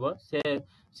मुख्य थिबो से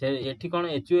एठी कोन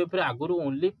एचयूएफ रे आगुरु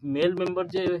ओनली मेल मेंबर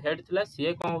जे हेड थिला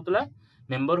से कोन होतला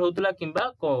मेंबर होतला किंबा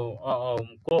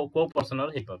को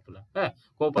पर्सनल हे पड़तला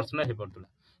को पर्सनल हे पड़तला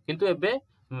किंतु एबे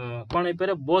कोन हे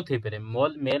पारे बोथ हे पारे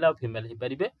मेल और फीमेल हे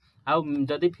परिबे आ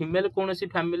जदी फीमेल कोनोसी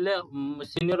फैमिली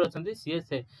सीनियर अछंती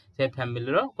से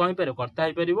फैमिली रो कोन हे पारे करता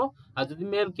हे परिबो आ जदी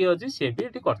मेल के अछि से भी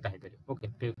एठी करता हे परिबो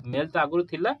ओके मेल तो आगुरु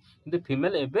थिला किंतु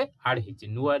फीमेल एबे ऐड हिची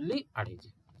न्यूअरली ऐड हिची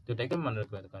जोटा के मन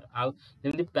रखबा दरकार आ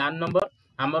जेमति पैन नंबर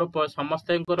हमर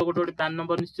समस्त गोटे गोटे पैन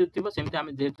नंबर निश्चित थिबो सेमति हम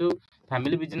जेहेतु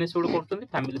फैमिली बिजनेस गोटे करतोंती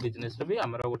फैमिली बिजनेस रे भी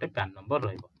हमर गोटे पैन नंबर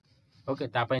रहइबो ओके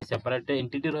ता पय separate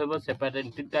entity रहइबो separate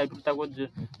entity type ताको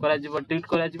करा जिवो ट्रीट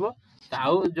करा जिवो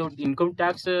ताउ जो इनकम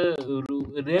टैक्स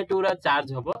रेट उरा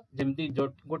चार्ज हबो जेमति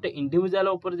गोटे इंडिविजुअल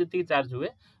ऊपर जति चार्ज हुए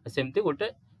सेमति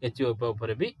गोटे एचयूएफ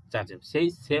ऊपर भी चार्ज सेही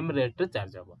सेम रेट रे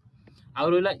चार्ज हबो आ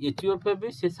रहला एचयूएफ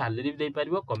भी से सैलरी दे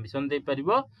परिबो कमिशन दे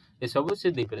परिबो ए सब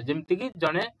से दे परिबो जेमति कि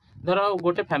जने धरो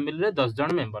गोटे फैमिली रे 10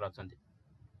 जन मेंबर अछंती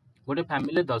गोटे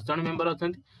फैमिली 10 जन मेंबर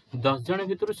अछंती 10 जन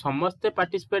भितर समस्त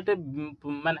पार्टिसिपेट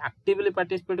माने एक्टिवली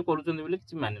पार्टिसिपेट करूछंती बोली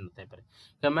किछि माने नथाय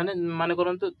पारे माने माने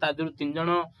करंतु ता जरु 3 जन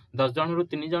 10 जन रु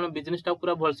 3 जन बिजनेस टा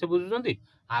पूरा भलसे बुझुछंती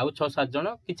आउ 6-7 जन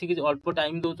किछि किछि अल्प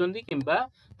टाइम दोछंती किंबा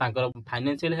तांकर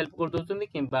फाइनेंशियल हेल्प कर दोछंती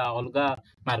किंबा अलगा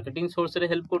मार्केटिंग सोर्स रे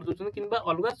हेल्प कर दोछंती किंबा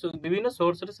अलगा विभिन्न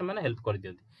सोर्स रे से माने हेल्प कर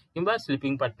दियंती किंबा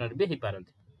स्लीपिंग पार्टनर भी हे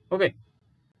पारंती ओके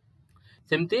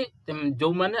सेमती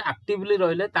जो माने एक्टिवली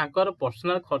रहले तांकर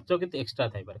पर्सनल खर्च केते एक्स्ट्रा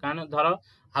थाइ पारे कारण धर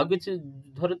आ किछि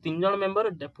धर 3 जन मेंबर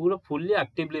पूरा फुल्ली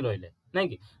एक्टिवली रहले नै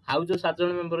कि आउ जो 7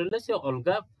 जन मेंबर रहले से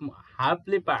अलगा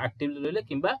हाफली एक्टिवली रहले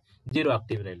किंबा जीरो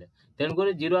एक्टिव रहले तेन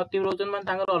करे जीरो एक्टिव रहउछन माने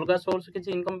तांकर अलगा सोर्स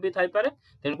किछि इनकम भी थाइ पारे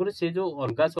तेन करे से जो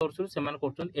अलगा सोर्स रे से मान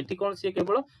करछन एठी कोन से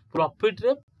केवल प्रॉफिट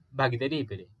रे भागीदारी हे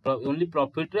पारे ओनली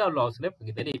प्रॉफिट रे और लॉस रे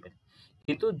भागीदारी हे पारे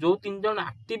किंतु जो 3 जन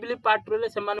एक्टिवली पार्ट रहले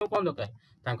से मान कोन दरकार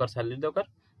तांकर सैलरी दरकार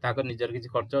तांकर निजर किछि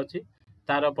खर्च अछि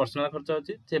तार पर्सनल खर्च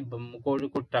अछि से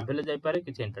को ट्रैवल जाय पारे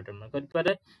किछि एंटरटेनमेंट करि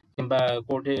पारे किंबा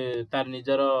कोठे तार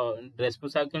निजर ड्रेस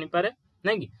पोशाक किनि पारे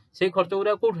नै कि से खर्च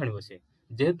उरा को ठाणिबो से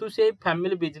जेहेतु से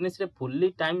फैमिली बिजनेस रे फुल्ली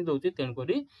टाइम दोछि तेन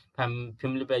करी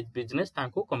फैमिली बिजनेस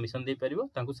तांको कमिशन दे परिबो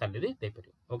तांको सैलरी दे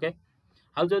परिबो ओके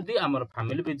आउ जदि आमर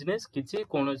फैमिली बिजनेस किसी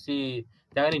कौन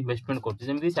जगह इन्वेस्टमेंट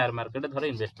कर शेयर मार्केट धर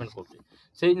इन्वेस्टमेंट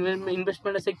कर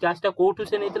इन्वेस्टमेंट से कैशटा कौटू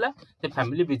से नहीं से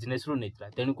फैमिली बिजनेस रु नहीं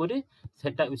तेणुक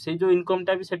से जो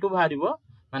इनकमटा भी सेठू बाहर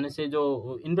माने से जो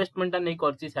इन्वेस्टमेंटा नहीं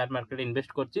करछि शेयर मार्केट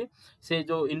इन्वेस्ट करछि से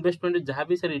जो इन्वेस्टमेंट जहाँ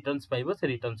भी से रिटर्न्स पाइबो से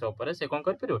रिटर्न्स ऊपर से कौन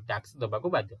कर परियो टैक्स दबा को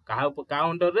बाध्य का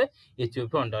अंडर रे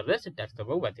एचयूएफ अंडर रे से टैक्स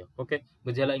दबा को बाध्य ओके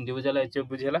बुझियला इंडिविजुअल एचयूएफ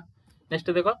बुझियला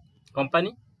नेक्स्ट देखो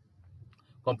कंपनी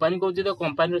कंपनी कहूँ तो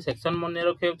कंपनी सेक्शन मन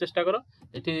रखा चेष्टा कर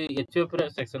ये एचयूएफ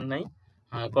सेक्शन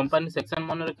नहीं कंपनी सेक्शन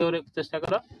मन रखा चेष्टा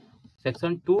कर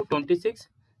section 226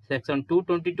 section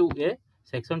 222A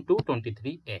section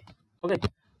 223A okay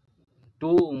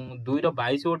to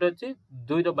 222 गोटे अच्छी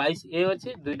 222A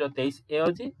अच्छी 223A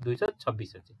अच्छी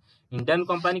 226 अच्छी इंडियन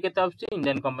कंपनी केते आछी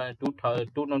इंडियन कंपनी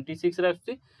 226 रे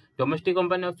आछी डोमेस्टिक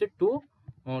कंपनी आछी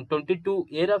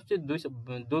 222A रे आछी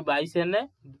 222 एने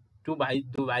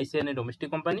 222 एने डोमेस्टिक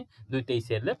कंपनी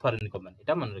 223 एले फॉरेन कंपनी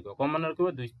एटा मन रखियो कोन मन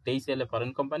रखियो 223 एले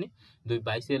फॉरेन कंपनी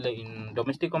 222 एले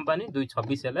डोमेस्टिक कंपनी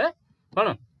 226 एले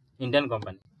कोन इंडियन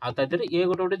कंपनी आ ता देरे ए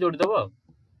गोटे गोटे जोड़ी दबो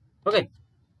ओके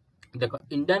देखो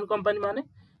इंडियन कंपनी माने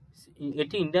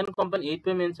eighty Indian company at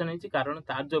mention है कारण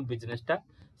तार जो बिजनेसटा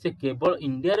से केवल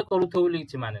इंडिया रे करूथो बोली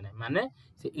किछि माने नै माने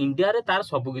से इंडिया रे तार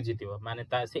सब किछि थिबो माने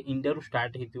ता से इंडिया रू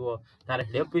स्टार्ट हिथिबो तार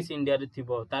हेड ऑफिस इंडिया रे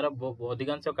थिबो तार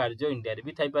अधिकांश कार्य इंडिया रे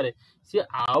भी थाई पारे से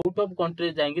आउट ऑफ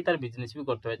कंट्री जाएंगे तार बिजनेस भी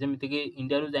करथबे जेमिति कि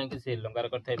इंडिया रू जाएंगे श्रीलंका रे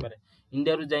करथाई पारे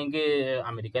इंडिया रू जाएंगे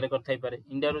अमेरिका रे करथाई पारे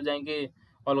इंडिया रू जाएंगे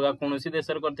अलग कौन देश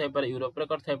रे करथाई पारे यूरोप रे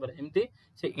करथाई पारे एमती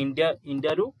से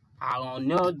इंडिया रू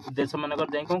अन्य देश मानकर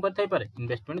जाए कौन करथाई पारे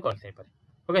इन्वेस्टमेंट करथाई पारे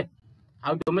ओके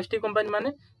आ डोमेस्टिक कंपनी माने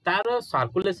तार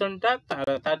सर्कुलेशन टा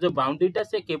तार जो बाउंड्रीटा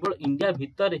से केवल इंडिया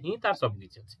भीतर ही तार सब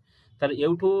किछ अछि तार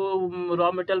एठू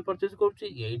रॉ मेटेरियल परचेज करछि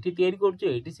एठी तयारी करछि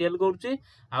एठी सेल करछि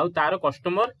आ तार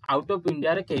कस्टमर आउट ऑफ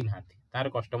इंडिया रे केही नाथि तार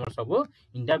कस्टमर सब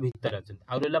इंडिया भीतर अछि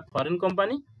आ रहला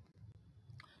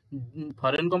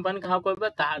फॉरेन कंपनी क्या कहबा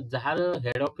जहार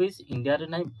हेड ऑफिस इंडिया रे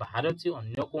नहीं बाहर अच्छी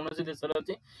अन्य कौन देश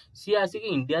अच्छे सी आसिक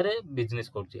इंडिया रे बिजनेस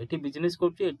करछि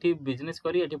बिजनेस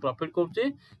करी एठी प्रॉफिट करछि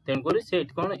तेन करी से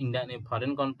एठी कोन इंडिया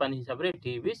फॉरेन कंपनी हिसाब रे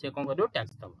एठी भी से कोन करियो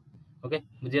टैक्स दबो okay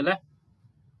बुझियला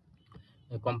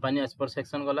company as per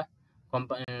section गला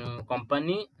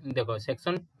कंपनी देखो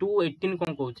section 218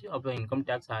 cone कहूछि of income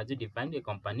tax has defined A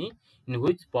company in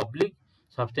which public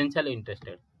substantial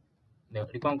interested देखो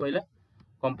एठी कोन कहला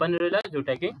कंपनी रहा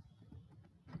जोटा कि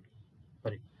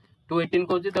सॉरी 218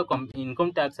 कहूँ तो इनकम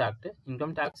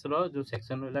टैक्स रो जो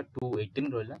सेक्शन रहा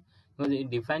 218 रहा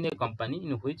define a company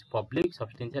in which public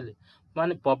substantial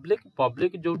माने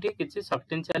पब्लिक जोटी किछि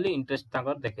सब्सटेंशियल इंटरेस्ट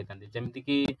ताकर देखैतांती जेमिति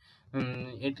कि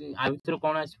आ भितर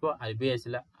कोन आसीबो RBI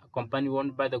आसिला company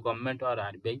owned by the government और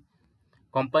RBI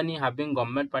company having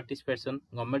government participation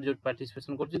government जो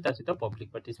पार्टिसिपेशन करछि ता सहित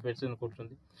public participation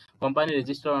करछन्ती company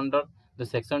register under the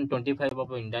section 25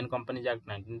 of Indian companies act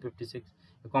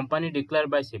 1956 company declare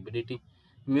by सेबिलिटी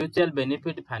mutual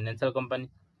benefit finance company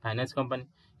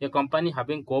A company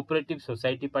having cooperative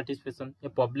society participation a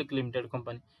public limited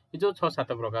company ये जो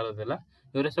 6-7 प्रकार देला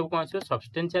array सब कोन आछो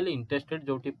substantial interested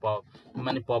जोटी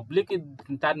माने public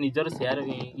तार निजर share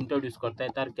introduce करता है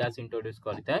तार कैश इंट्रोड्यूस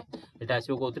करता है एटा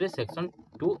आछो कोथरे section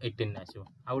 218 आछो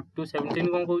uh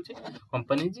 217 cone कहूची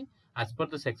company ji as per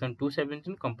the section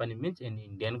 217 company means an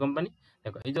Indian company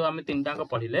देखो ये जो हमें तीन टाका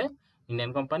पढ़िले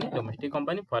Indian company domestic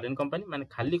company foreign company माने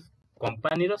खाली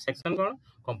कंपनी रो सेक्शन कोन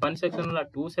कंपनी सेक्शन होला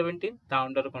 217 ता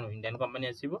अंडर कोन इंडियन कंपनी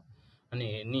आसीबो माने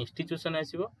any institution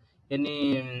आसीबो any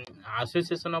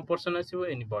association of person आसीबो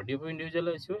any body of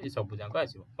individual आसीबो ए सब जांको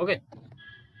आसीबो ओके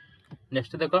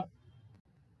नेक्स्ट देखो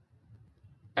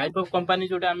टाइप ऑफ कंपनी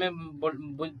जोटा हमें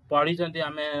पढ़ी छंती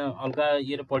हमें अलगा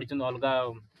ये रे पढ़ी छंती अलगा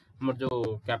हमर जो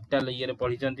कैपिटल ये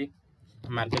पढ़ी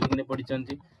मार्केटिंग रे पढ़ी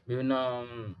विभिन्न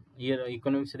ये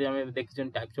इकोनॉमिक्स रे हमें देखि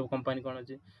टाइप्स ऑफ कंपनी कोन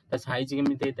अछि ता साइज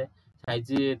केमिति हेतै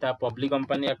साइज ता पब्लिक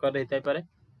कंपनी आकार हेतै पारे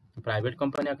प्राइवेट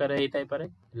कंपनी आकार हेतै पारे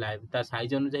ता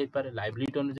साइज अनुसार पारे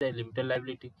लायबिलिटी अनुसार limited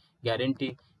liability guarantee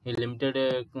limited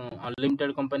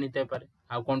unlimited company हेतै पारे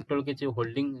आ कंट्रोल किछि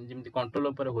होल्डिंग जेमिति कंट्रोल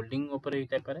ऊपर होल्डिंग ऊपर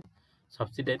हेतै पारे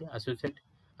subsidiary associate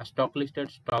stock listed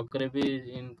stock रे भी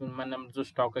माने जो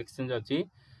स्टॉक एक्सचेंज अछि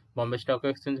बॉम्बे स्टॉक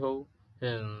एक्सचेंज हो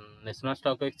नेशनल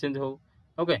स्टॉक एक्सचेंज हो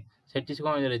ओके सेठी से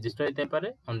कोन रजिस्टर हेतै पारे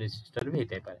अनरजिस्टर भी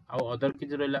हेतै पारे आ अदर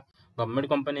किछ रहला गवर्नमेंट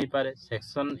कंपनी हे पारे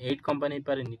सेक्शन 8 कंपनी हे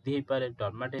पारे निधि हे पारे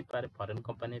डॉर्मेंट हे पारे फॉरेन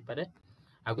कंपनी हे पारे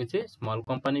आ किछ स्मॉल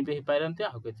कंपनी भी हे पारंते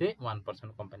आ किछ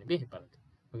 1% कंपनी भी हे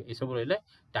पारंते ओके ए सब रहले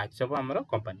टाइप्स ऑफ हमर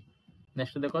कंपनी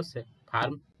नेक्स्ट देखो से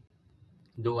फार्म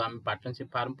जो हम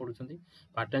पार्टनरशिप फार्म पढुछंती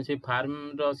पार्टनरशिप फार्म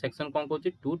रो सेक्शन कोन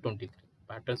कहूची 223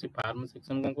 पार्टनरशिप फार्म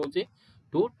सेक्शन कोन कहूची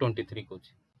 223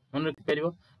 कहूची मन रखिपर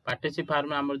पार्टनरशिप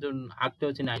फार्म आम जो आक्ट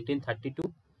अच्छे 1932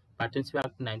 पार्टनरशिप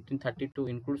एक्ट 1932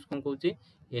 इनक्लूड्स कौन कौन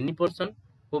any person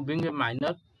who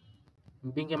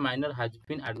being a minor has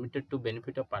been admitted to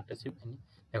benefit of partnership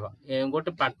देखो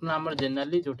गोटे पार्टनर आम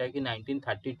जेनराली जोटा कि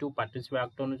 1932 पार्टनरशिप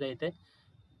एक्ट अनुसार होता है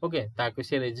ओके ताकि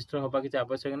से रजिस्टर होगा किसी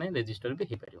आवश्यक नहीं रजिस्टर भी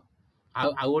हो पार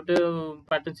आउ गोटे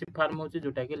पार्टनरशिप फार्म हो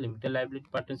जोटा कि limited liability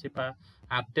partnership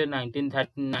act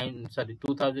 1939 sorry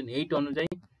 2008 अनुसार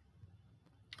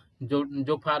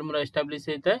जो फार्म एस्टाब्लिश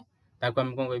होता है ताको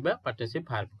हम कौन कहबा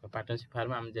पार्टनरशिप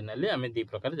फार्म आम जेनराली आम दी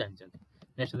प्रकार जानते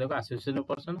नेक्स्ट देखो एसोसिएशन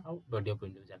पर्सन और body of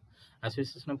individual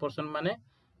association person माने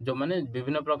जो माने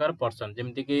विभिन्न प्रकार पर्सन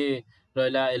जमती कि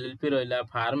रहिला एलएलपी रहिला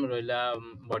फार्म रहिला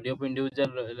बॉडी ऑफ इंडिविजुअल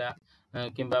रहिला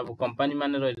किंबा कंपनी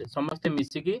माने रहिले समस्त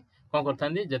मिसिकी कौन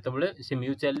करथांदी जेतेबेले से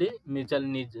म्यूचुअली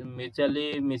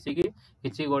मिसिकी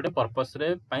किसी गोटे पर्पस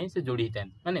रे पई से जोड़ी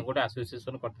हितांदी माने गोटे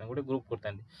एसोसिएशन करथांदी गोटे ग्रुप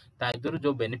करथांदी तादुर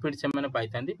जो बेनिफिट से माने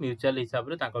पाइथांदी म्यूचुअल हिसाब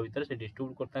रे तांका भीतर से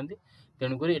डिस्ट्रीब्यूट करथांदी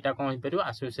तेणु करी एटा कोन होई परियो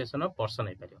एसोसिएशन ऑफ पर्सन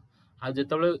होई परियो आ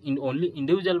जेतेबेले ओनली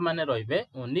इंडिविजुअल माने रहिबे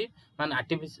ओनली माने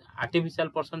आर्टिफिशियल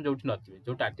पर्सन जोठी नथिबे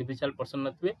जोटा artificial person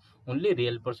नथिबे only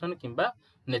real person किंबा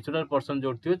नेचुरल पर्सन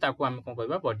जोठी थिबे ताको हम कोन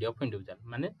कहबा बॉडी ऑफ इंडिविजुअल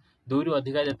माने दुई रु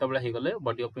अधिका जेतेबेले हे गले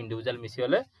बॉडी ऑफ इंडिविजुअल मिसी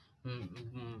गले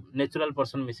नेचुरल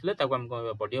पर्सन मिसले ताको हम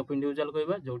कहबा बॉडी ऑफ इंडिविजुअल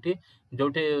कहबा जोठी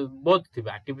जोठी बोथ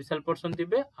थिबे आर्टिफिशियल पर्सन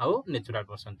थिबे आउ नेचुरल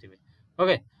पर्सन थिबे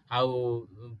ओके आउ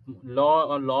लॉ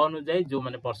अनुसार जो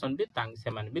माने पर्सन भी तांग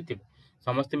से माने भी थिबे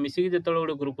समस्त मिसिकी जेतेबेले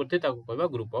गोटे ग्रुप करथे ताको कहबा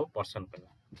ग्रुप ऑफ पर्सन कहबा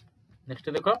नेक्स्ट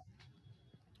देखो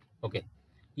ओके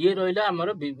ये रहिला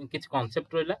हमर किछ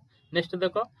कांसेप्ट रहिला नेक्स्ट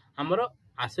देखो हमर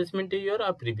असेसमेंट ईयर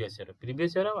और प्रीवियस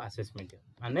ईयर और असेसमेंट ईयर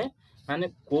माने माने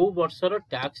को वर्षर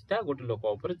टैक्स ता गोटे लोक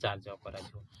ऊपर चार्ज करा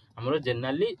जो हमर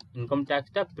जनरली इनकम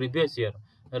टैक्स ता प्रीवियस ईयर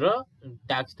रो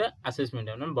टैक्स ता असेसमेंट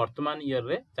माने वर्तमान ईयर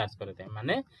रे चार्ज करते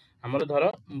माने हमर धर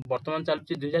वर्तमान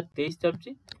चलछि 2023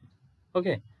 चलछि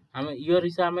ओके हम ईयर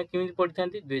हिसाब हम केमिति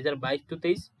पढिथांती 2022 टू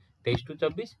 23 23 टू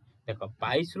 24 देखो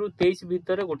 22 रु 23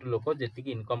 भीतर गोटे लोक जेति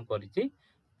की इनकम करिछि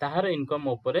ताहार इनकम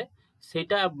ऊपर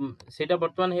सेटा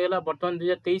वर्तमान हेला वर्तमान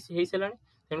 2023 हे सलानी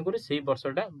तेन करी सेही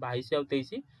वर्षटा 22 और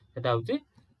 23 सेटा होची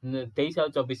 23 और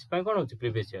 24 पय कोन होची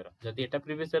प्रीवियस ईयर जदी एटा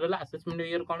प्रीवियस ईयर हला असेसमेंट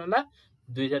ईयर कोन हला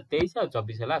 2023 और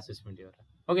 24 हला असेसमेंट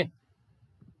ईयर ओके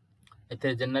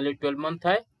एते जनरली 12 मंथ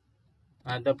थाए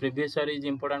the previous year is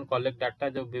important collect data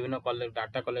जो विभिन्न कलेक्ट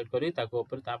डाटा कलेक्ट करी ताको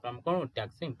ऊपर तापर हम कोन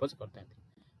टैक्स इंपोज करते हैं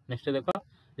नेक्स्ट देखो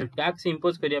जो टैक्स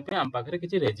इंपोज करिया पे हम पाखरे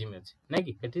किछि रेजिम अछि नै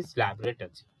कि एठी स्लैब रेट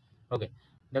अछि ओके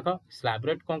देखो स्लैब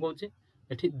रेट कौन कौन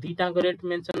एठी दीटा रेट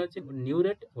मेंशन अछि न्यू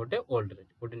रेट गोटे ओल्ड रेट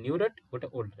गोटे न्यू रेट गोटे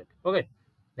ओल्ड रेट ओके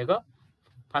देखो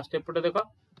फर्स्ट एपटे देखो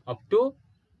अप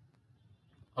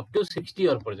टू 60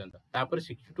 ईयर पर्यंत तापर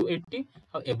 60 टू 80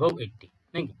 और एबव 80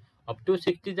 नै कि अप टू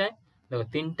 60 जाय देखो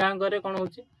तीन टांग रे कोन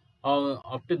होछि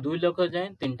अप टू 2 लाख जाय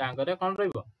तीन टांग रे कोन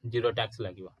रहइबो जीरो टैक्स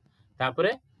लागिवो तापर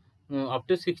अप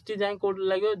टू 60 जाय कोड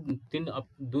लागियो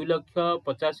 2 लाख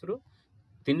 50 रु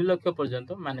 3 लाख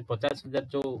पर्यंत माने 50,000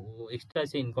 जो एक्स्ट्रा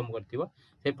से इनकम करथिबो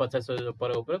से 50,000 पर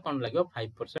ऊपर कोन लागियो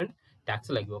 5%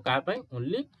 टैक्स लागियो का पय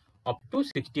ओनली अप टू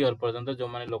 60 ईयर पर्यंत जो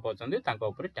माने लोक अछंदी तांका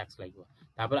ऊपर टैक्स लागियो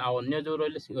तापर आ अन्य जो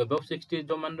रहले अबव 60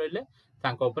 जो मान रहले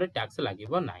तांका ऊपर टैक्स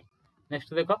लागियो नाही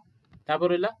नेक्स्ट देखो तापर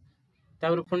रहला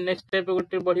तापर फुन नेक्स्ट स्टेप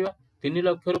गोटे बढ़िबा 3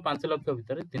 लाख रु 5 लाख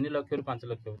भीतर 3 लाख रु 5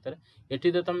 लाख भीतर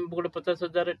एठी तो तुम गोटे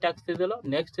 50,000 टैक्स दे देलो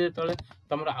नेक्स्ट जेतले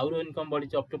तमर आउर इनकम बढ़ी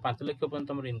अप टू 5 लाख पर्यंत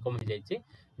तमर इनकम हो जाई छै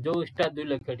जो एक्स्ट्रा 2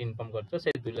 लाख इनकम करछो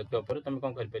से 2 लाख ऊपर तुम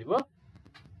कोन कर परिबो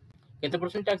केते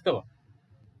परसेंट टैक्स देबो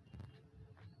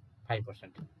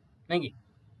 5% नै कि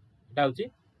एटा होची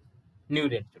न्यू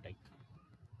रेट जोटा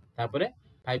तापर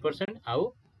 5% आउ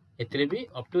एथरे भी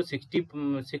अप टू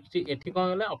 60 एठी कोन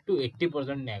होला अप टू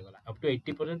 80% नै गला अप टू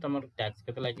 80% तमर टैक्स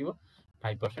केते लागिवो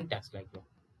 5% टैक्स लागिवो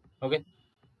ओके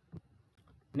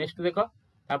नेक्स्ट देखो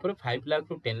तापर 5 लाख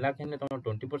टू 10 लाख हेने तमर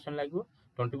 20% लागिवो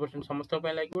 20% समस्त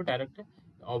पे लागिवो डायरेक्ट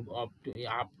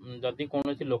जदी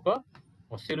कोनोसी लोक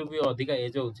 80 रु भी अधिका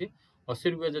एज होची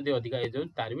 80 रु जदी अधिका एज हो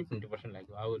तार भी 20%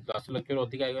 लागिवो आ 10 लाख रु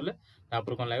अधिका गले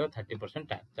तापर कोन लागिवो 30%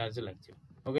 टैक्स चार्ज लागिवो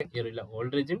ओके ये रहला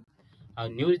ओल्ड रेजिम आ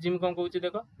न्यू रेजिम कोन कहूची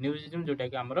देखो न्यू रेजिम जोटा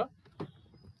कि हमरो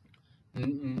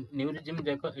न्यू रेजिम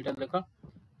देखो एटा देखो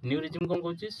न्यू रेजिम कोन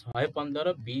कहूची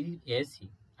 115 बीएससी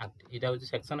एक्ट एटा होची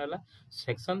सेक्शन हला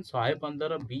सेक्शन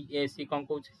 115 बीएससी कोन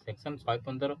कहूची सेक्शन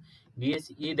 115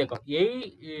 बीएससी ये देखो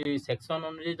यही सेक्शन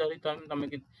अनुसार जरी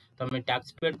तमे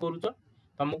टैक्स पेड करूछो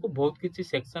तुमको बहुत किसी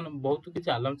सेक्शन बहुत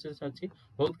किसी अलाउंसेस अछि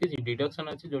बहुत किसी डिडक्शन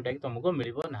अछि जोटा कि तुमको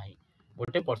मिलबो नाही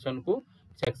गोटे पर्सन को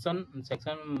सेक्शन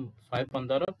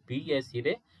 115 बीएससी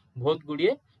रे बहुत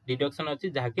गुडिए डिडक्शन अछि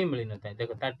जहा के मिलि नथाय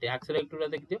देखो ता टैक्स रेट रा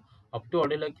देखियो अप टू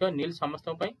 2.5 लाख नील समस्त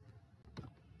पई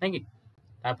ନାଇଁ कि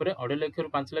तापर 2.5 लाख रु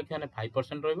 5 लाख ने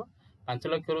 5% रहइबो 5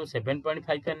 लाख रु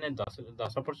 7.5 ने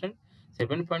 10%,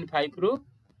 7.5 रु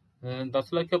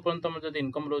 10 लाख पर्यंत तुम जब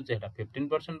इनकम रोचे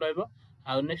 15% रहिबो।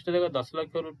 आ नेक्स्ट देखो 10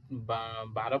 लाख रु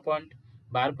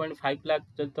 12.5 लाख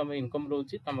जब तुम इनकम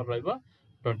रोचे तुम रहिबो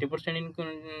 20%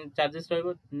 इनकम चार्जेस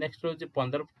रहिबो। नेक्स्ट रोचे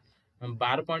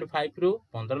 12.5 रु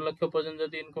 15 लाख पर्यंत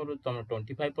जब इनकम रो तुम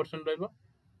 25% रहिबो।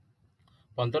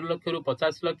 15 लाख रु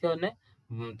 50 लाख ने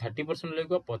 30%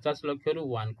 लगे। 50 लाख रु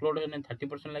 1 करोड़ ने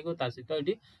 30% लगे। सहित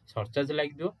ये सरचार्ज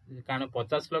लगे कारण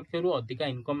 50 लाख रु अधिका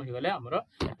इनकम हो गले आमर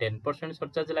 10%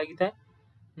 सरचार्ज लगी था।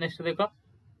 नेक्स्ट देख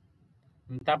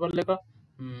तापर देख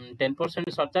 10%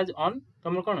 सरचार्ज ऑन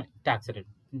तुम कौन टैक्स रेट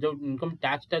जो इनकम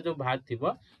टैक्सटा जो बाहर थी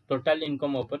टोटाल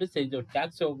इनकम उपर से जो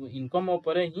टैक्स इनकम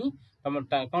उपर ही तुम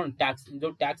कौन टैक्स जो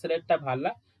टैक्स रेटा बाहर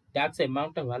टैक्स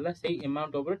अमाउंट बाहर से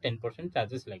अमाउंट उपर 10%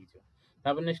 चार्जेस लगी।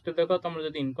 तापर नेक्स्ट देख तुम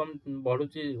जब इनकम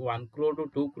बढ़ुची 1 करोड़ रु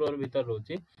 2 करोड़ भीतर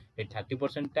रोचे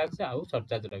 30% टैक्स आउ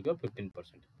सरचार्ज लगे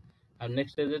 15%। आ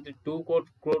नेक्स्ट जब 2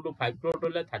 करोड़ रु 5 करोड़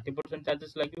रहा 30%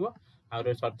 चार्जेस लगे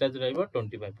और सरचार्ज रहा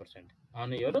 25%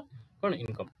 ऑन योर कौन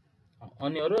income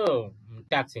on your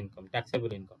tax income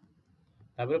taxable income.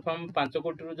 तापर फ्रॉम 5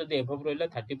 कोटी रु जब एभव रहा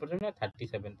 30%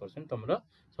 37% तुम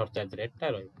सरचार्ज रेटा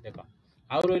रहा। देख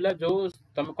आउ रहा जो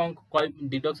तुम कौन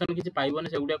डिडक्शन किसी पाइबनी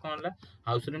से गुड़ा कौन है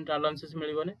house rent allowances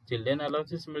मिलबनी children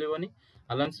allowances मिलबनी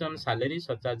allowance on salary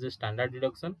such as standard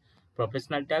deduction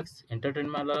professional tax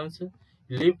entertainment allowance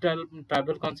leave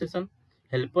travel concession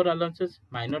helper allowances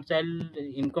minor child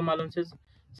income allowances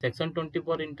section 20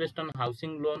 for interest on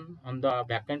housing loan on the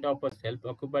vacant of self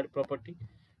occupied property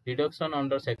deduction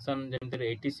under section जमी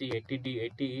 80C 80D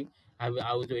 80E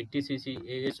आउ जो 80CC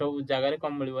ये सब जगह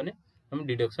कम मिलबनी तुम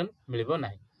deduction मिलबो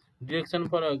नाही। Deduction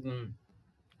for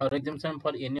और exemption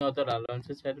for any other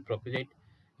allowances eight प्रोपोजाइट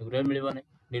एगुरा मिलबनी।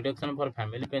 Deduction for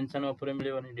family pension ऊपर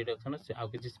मिलबनी। डिडक्शन आ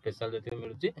किसी स्पेशल जति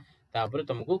मिलुची तापर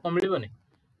तुमको कम मिलबनी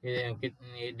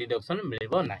ये डिडक्शन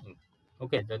मिलबो नाही।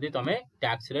 ओके जदि तुम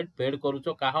टैक्स रेट पेड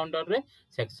करूचो का अंडर रे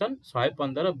सेक्शन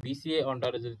 115 BCA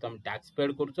अंडर जदि तुम टैक्स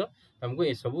पेड करूचो तुमको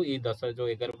ये सब ये 10 जो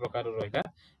 11 प्रकार रहिला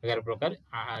 11 प्रकार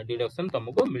डिडक्शन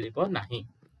तुमको मिलबो नाही।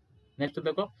 नेक्स्ट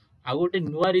देखो आ गोटे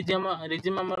नुआ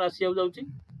रिजिम आमर आसी जाउची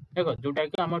देख जोटा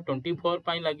कि आम 24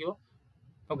 पाई लागिवो।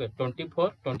 ओके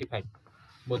 24 25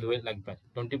 बोध हुए लग पाए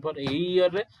 24 ए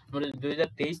ईयर रे हमर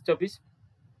 2023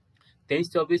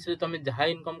 24 रे तुम जहाँ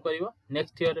इनकम करिवो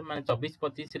नेक्स्ट ईयर माने 24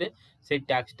 25 रे से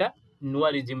टैक्सटा नुआ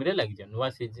रिजिम रे लाग जा नुआ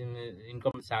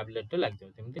इनकम स्लैब लाग जा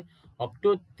तेमति up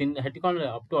to 3 Hattie cone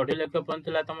up to 2.5 lakh पर्यंत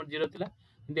थिला तुम जीरो थिला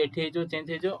किंतु एठी जो चेंज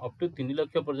हे जो अप टू 3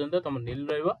 लाख पर्यंत तुम नील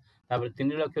रहइबो। तापर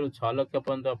 3 लाख रु 6 लाख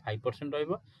पर्यंत 5%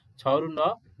 रहइबो 6 रु 9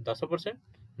 10%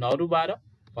 9 रु 12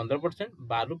 15%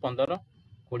 12 रु 15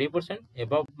 20%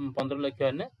 एबव 15 लाख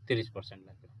ने 30%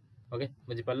 लाग। ओके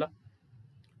बुझी पारलो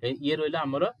ये रहिला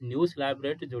हमर न्यू स्लैब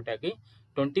रेट जोटा कि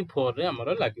 24 रे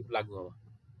हमर लागू हो।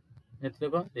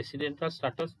 देखो रेसिडेंशियल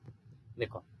स्टेटस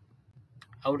देखो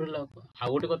आउ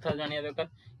गोटे कथा जानिया दरकार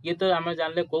ये तो आम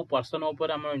जानले को पर्सन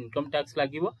ऊपर आम इनकम टैक्स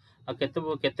लगिवो आ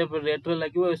केते रेट रे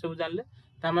लगिवो ए सब जानले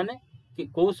ता माने कि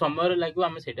को समय लगे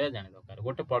आम से जाना दरकार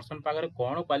गोटे पर्सन पाखे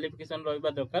कौन क्वालिफिकेशन रहा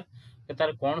दरकार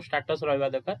तार कौन स्टेटस रहा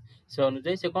दरकार से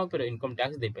अनुसार से कौन कर इनकम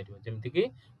टैक्स दे पार जमती कि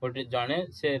गोटे जड़े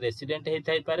से रेसिडेंट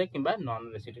होता पारे कि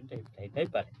नॉन रेसिडेंट होता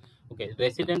पारे। ओके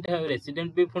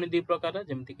रेसिडेंट भी पुणी 2 प्रकार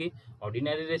जमती कि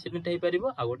ऑर्डिनरी रेसिडेंट हो पार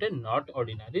आ गोटे नॉट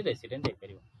ऑर्डिनरी रेसिडेंट हो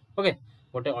पार। ओके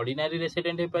गोटे ऑर्डिनरी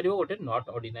रेसिडेंट हो पार गोटे नॉट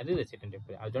ऑर्डिनरी रेसिडेंट हो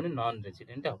पार आ जड़े नॉन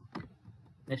रेसिडेंट हो।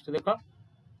 नेक्स्ट देख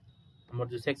हमर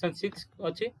जो सेक्शन 6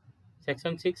 अच्छी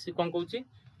सेक्शन 6 कौन कौच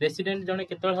रेसिडेंट जड़े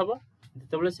केत हम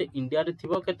जो से इंडिया रे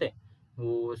थिबो केते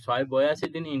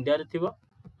 182 दिन इंडिया रे थिबो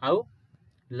आउ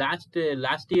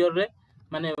लास्ट ईयर रे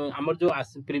माने हमर जो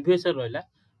प्रीवियस ईयर रहला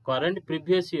करंट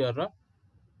प्रीवियस ईयर रो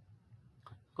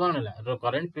कौन है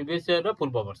करंट प्रीवियस ईयर रो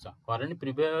पूर्व वर्ष करंट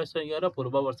प्रीवियस ईयर रो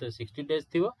पूर्व वर्ष 60 डेज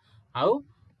थिबो आउ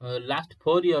लास्ट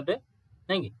 4 ईयर रे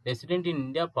नहीं resident in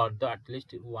India for the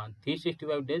at least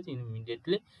 365 days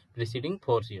immediately preceding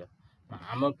 4th year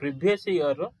आम प्रीवियस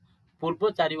ईयर रो पूर्व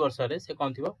 4 वर्ष रे से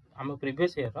कौन थी आम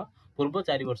प्रीवियस ईयर रो पूर्व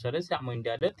 4 वर्ष रे से आम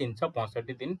इंडिया रे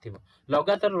 365 दिन थी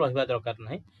लगातार रहिबा दरकार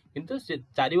नहीं किंतु से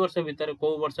 4 वर्ष भीतर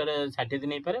को वर्ष रे 60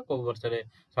 दिन हो पारे को वर्ष रे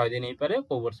 100 दिन हो पारे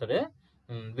को वर्ष रे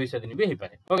 200 दिन भी हो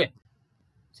पारे। ओके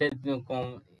से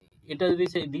इटा जदि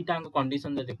से दीटा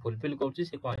कंडीशन जदि फुलफिल करूची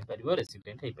से कौन हो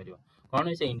रेसिडेंट हो पार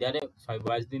कौन से इंडिया रे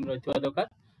 122 दिन रहिबा दरकार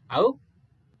आउ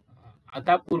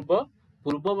ता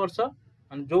पूर्व वर्ष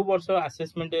जो वर्ष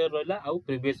असेसमेंट ईयर रहा आउ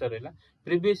प्रीवियस ईयर रहा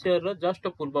प्रीवियस ईयर रो जस्ट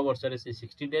पूर्व वर्ष रे से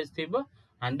 60 डेज थिबो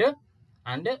एंड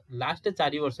लास्ट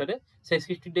 4 वर्ष रे से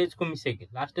 60 डेज को मिसे के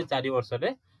लास्ट 4 वर्ष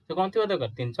रे से कौन थिबा दरकार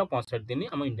 365 दिन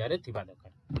आम इंडिया रे थिबा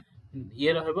दरकार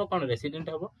ये रहबो कोन रेसिडेंट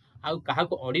हबो आ काहा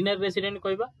को ऑर्डिनरी रेसिडेंट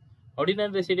कहबा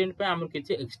ऑर्डिनरी रेसिडेंट पे हमर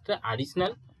किछि extra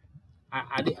additional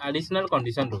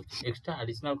condition रोच extra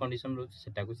additional condition रोच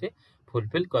सेटा को से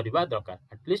फुलफिल करबा दरकार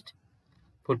एटलीस्ट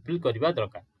फुलफिल करबा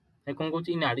दरकार ए कोन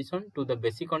कहूची in addition to the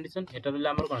basic condition एटा रहला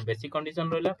हमर कोन बेसिक कंडीशन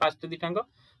रहला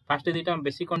फर्स्ट दिटा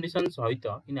बेसिक कंडीशन सहित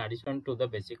in addition to the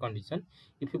basic condition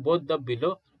if both the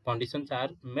below conditions are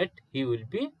met he will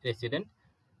be resident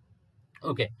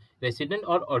okay resident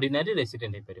और ordinary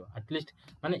resident हे परियो at least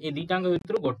माने ए दिटांग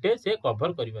भितर गोटे से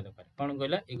कवर करबा दरकार कोन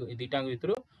कहला ए दिटांग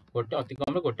भितर गोटे अति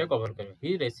कम रे गोटे कवर करबा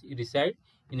ही reside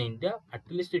in India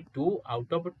at least 2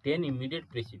 out of 10 immediate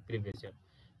previous year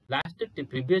last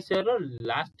previous year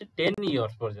last 10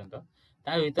 years पर्यंत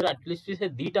ता भीतर एटलीस्ट से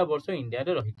 2टा वर्ष इंडिया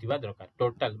रे रहितिबा दरकार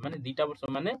टोटल माने 2टा वर्ष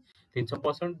माने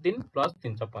 365 दिन प्लस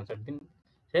 365 दिन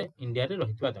से इंडिया रे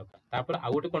रहितिबा दरकार तापर आ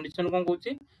गोटे कंडीशन कोन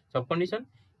कहूची सब condition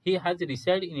he has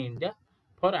reside in India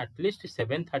for at least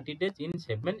 730 days in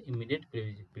 7 immediate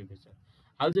previous year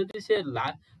आ जदि से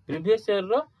प्रीवियस ईयर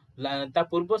रो ता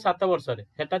पूर्व 7 वर्ष रे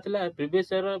सेटा थिला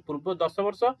प्रीवियस ईयर पूर्व 10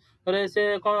 वर्ष रे से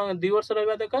कोन 2 वर्ष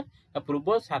रहबा दरकार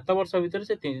पूर्व 7 वर्ष भीतर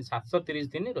से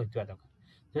 730 दिन रहितबा दरकार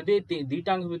जदि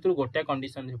दीटांग भीतर गोटे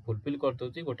कंडीशन फुलफिल कर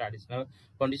दोची गोटे एडिशनल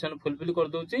कंडीशन फुलफिल कर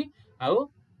दोची आउ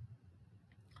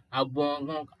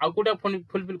कोटा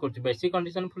फुलफिल करछि बेसिक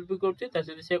कंडीशन फुलफिल करछि ता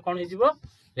से कोन हे जिवो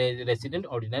रेसिडेंट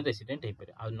ऑर्डिनरी रेसिडेंट हे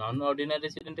पर आ नॉन ऑर्डिनरी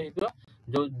रेसिडेंट हेबो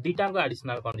जो दीटा को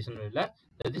एडिशनल कंडीशन रहला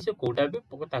जदि से कोटा भी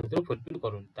ता भीतर फुलफिल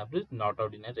करूं तापर नॉट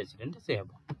ऑर्डिनरी रेसिडेंट से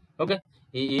हेबो ओके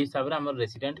ए हिसाब रे हमर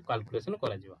रेसिडेंट कैलकुलेशन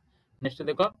करा जिवो नेक्स्ट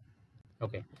देखो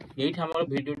ओके एठी हमर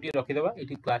वीडियो टी रखि देबा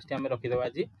एठी क्लास टी हम रखि देबा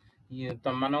आज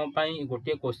तुम मान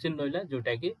गोटे क्वेश्चन रहा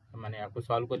जोटा कि माने आपको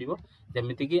सॉल्व करिवो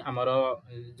जेमिति कि हमर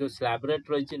जो स्लैब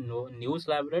रेट रही new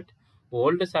slab rate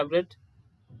old slab rate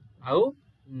आउ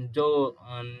जो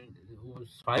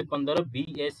 115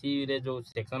 बीएससी रे जो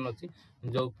सेक्शन अछि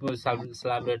जो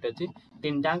स्लैब रेट अछि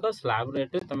तीनटा को स्लैब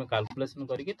रेट तुम कैलकुलेशन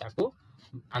करके ताको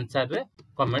आंसर रे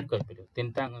कमेंट कर परियो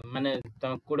तीनटा माने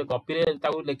तुम कोडे कॉपी रे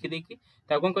ताको लिखि देकी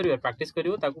ताको कोन करियो प्रैक्टिस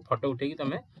करियो ताको फोटो उठेकी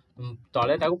तुम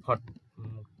तळे ताको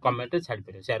कमेंट छाड़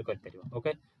परियो शेयर कर परियो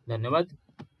ओके धन्यवाद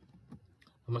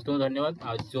समस्त धन्यवाद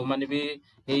आ जो माने भी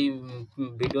एई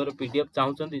वीडियो रो पीडीएफ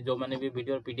चाहउछन जो माने भी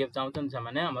वीडियो रो पीडीएफ चाहउछन से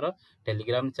माने हमर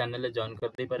टेलीग्राम चैनल रे जॉइन कर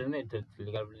दे पारे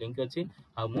टेलीग्राम लिंक अछि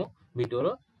आ मु वीडियो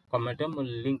रो कमेंट में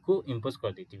लिंक को इंपोज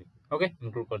कर देतिबी ओके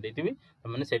इंक्लूड कर देतिबी त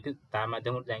माने सेठी ता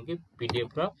माध्यम रे जाई कि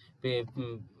पीडीएफ रो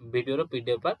वीडियो रो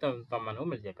पीडीएफ तम माने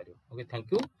मिल जाय परियो ओके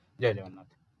थैंक यू जय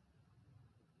जगन्नाथ।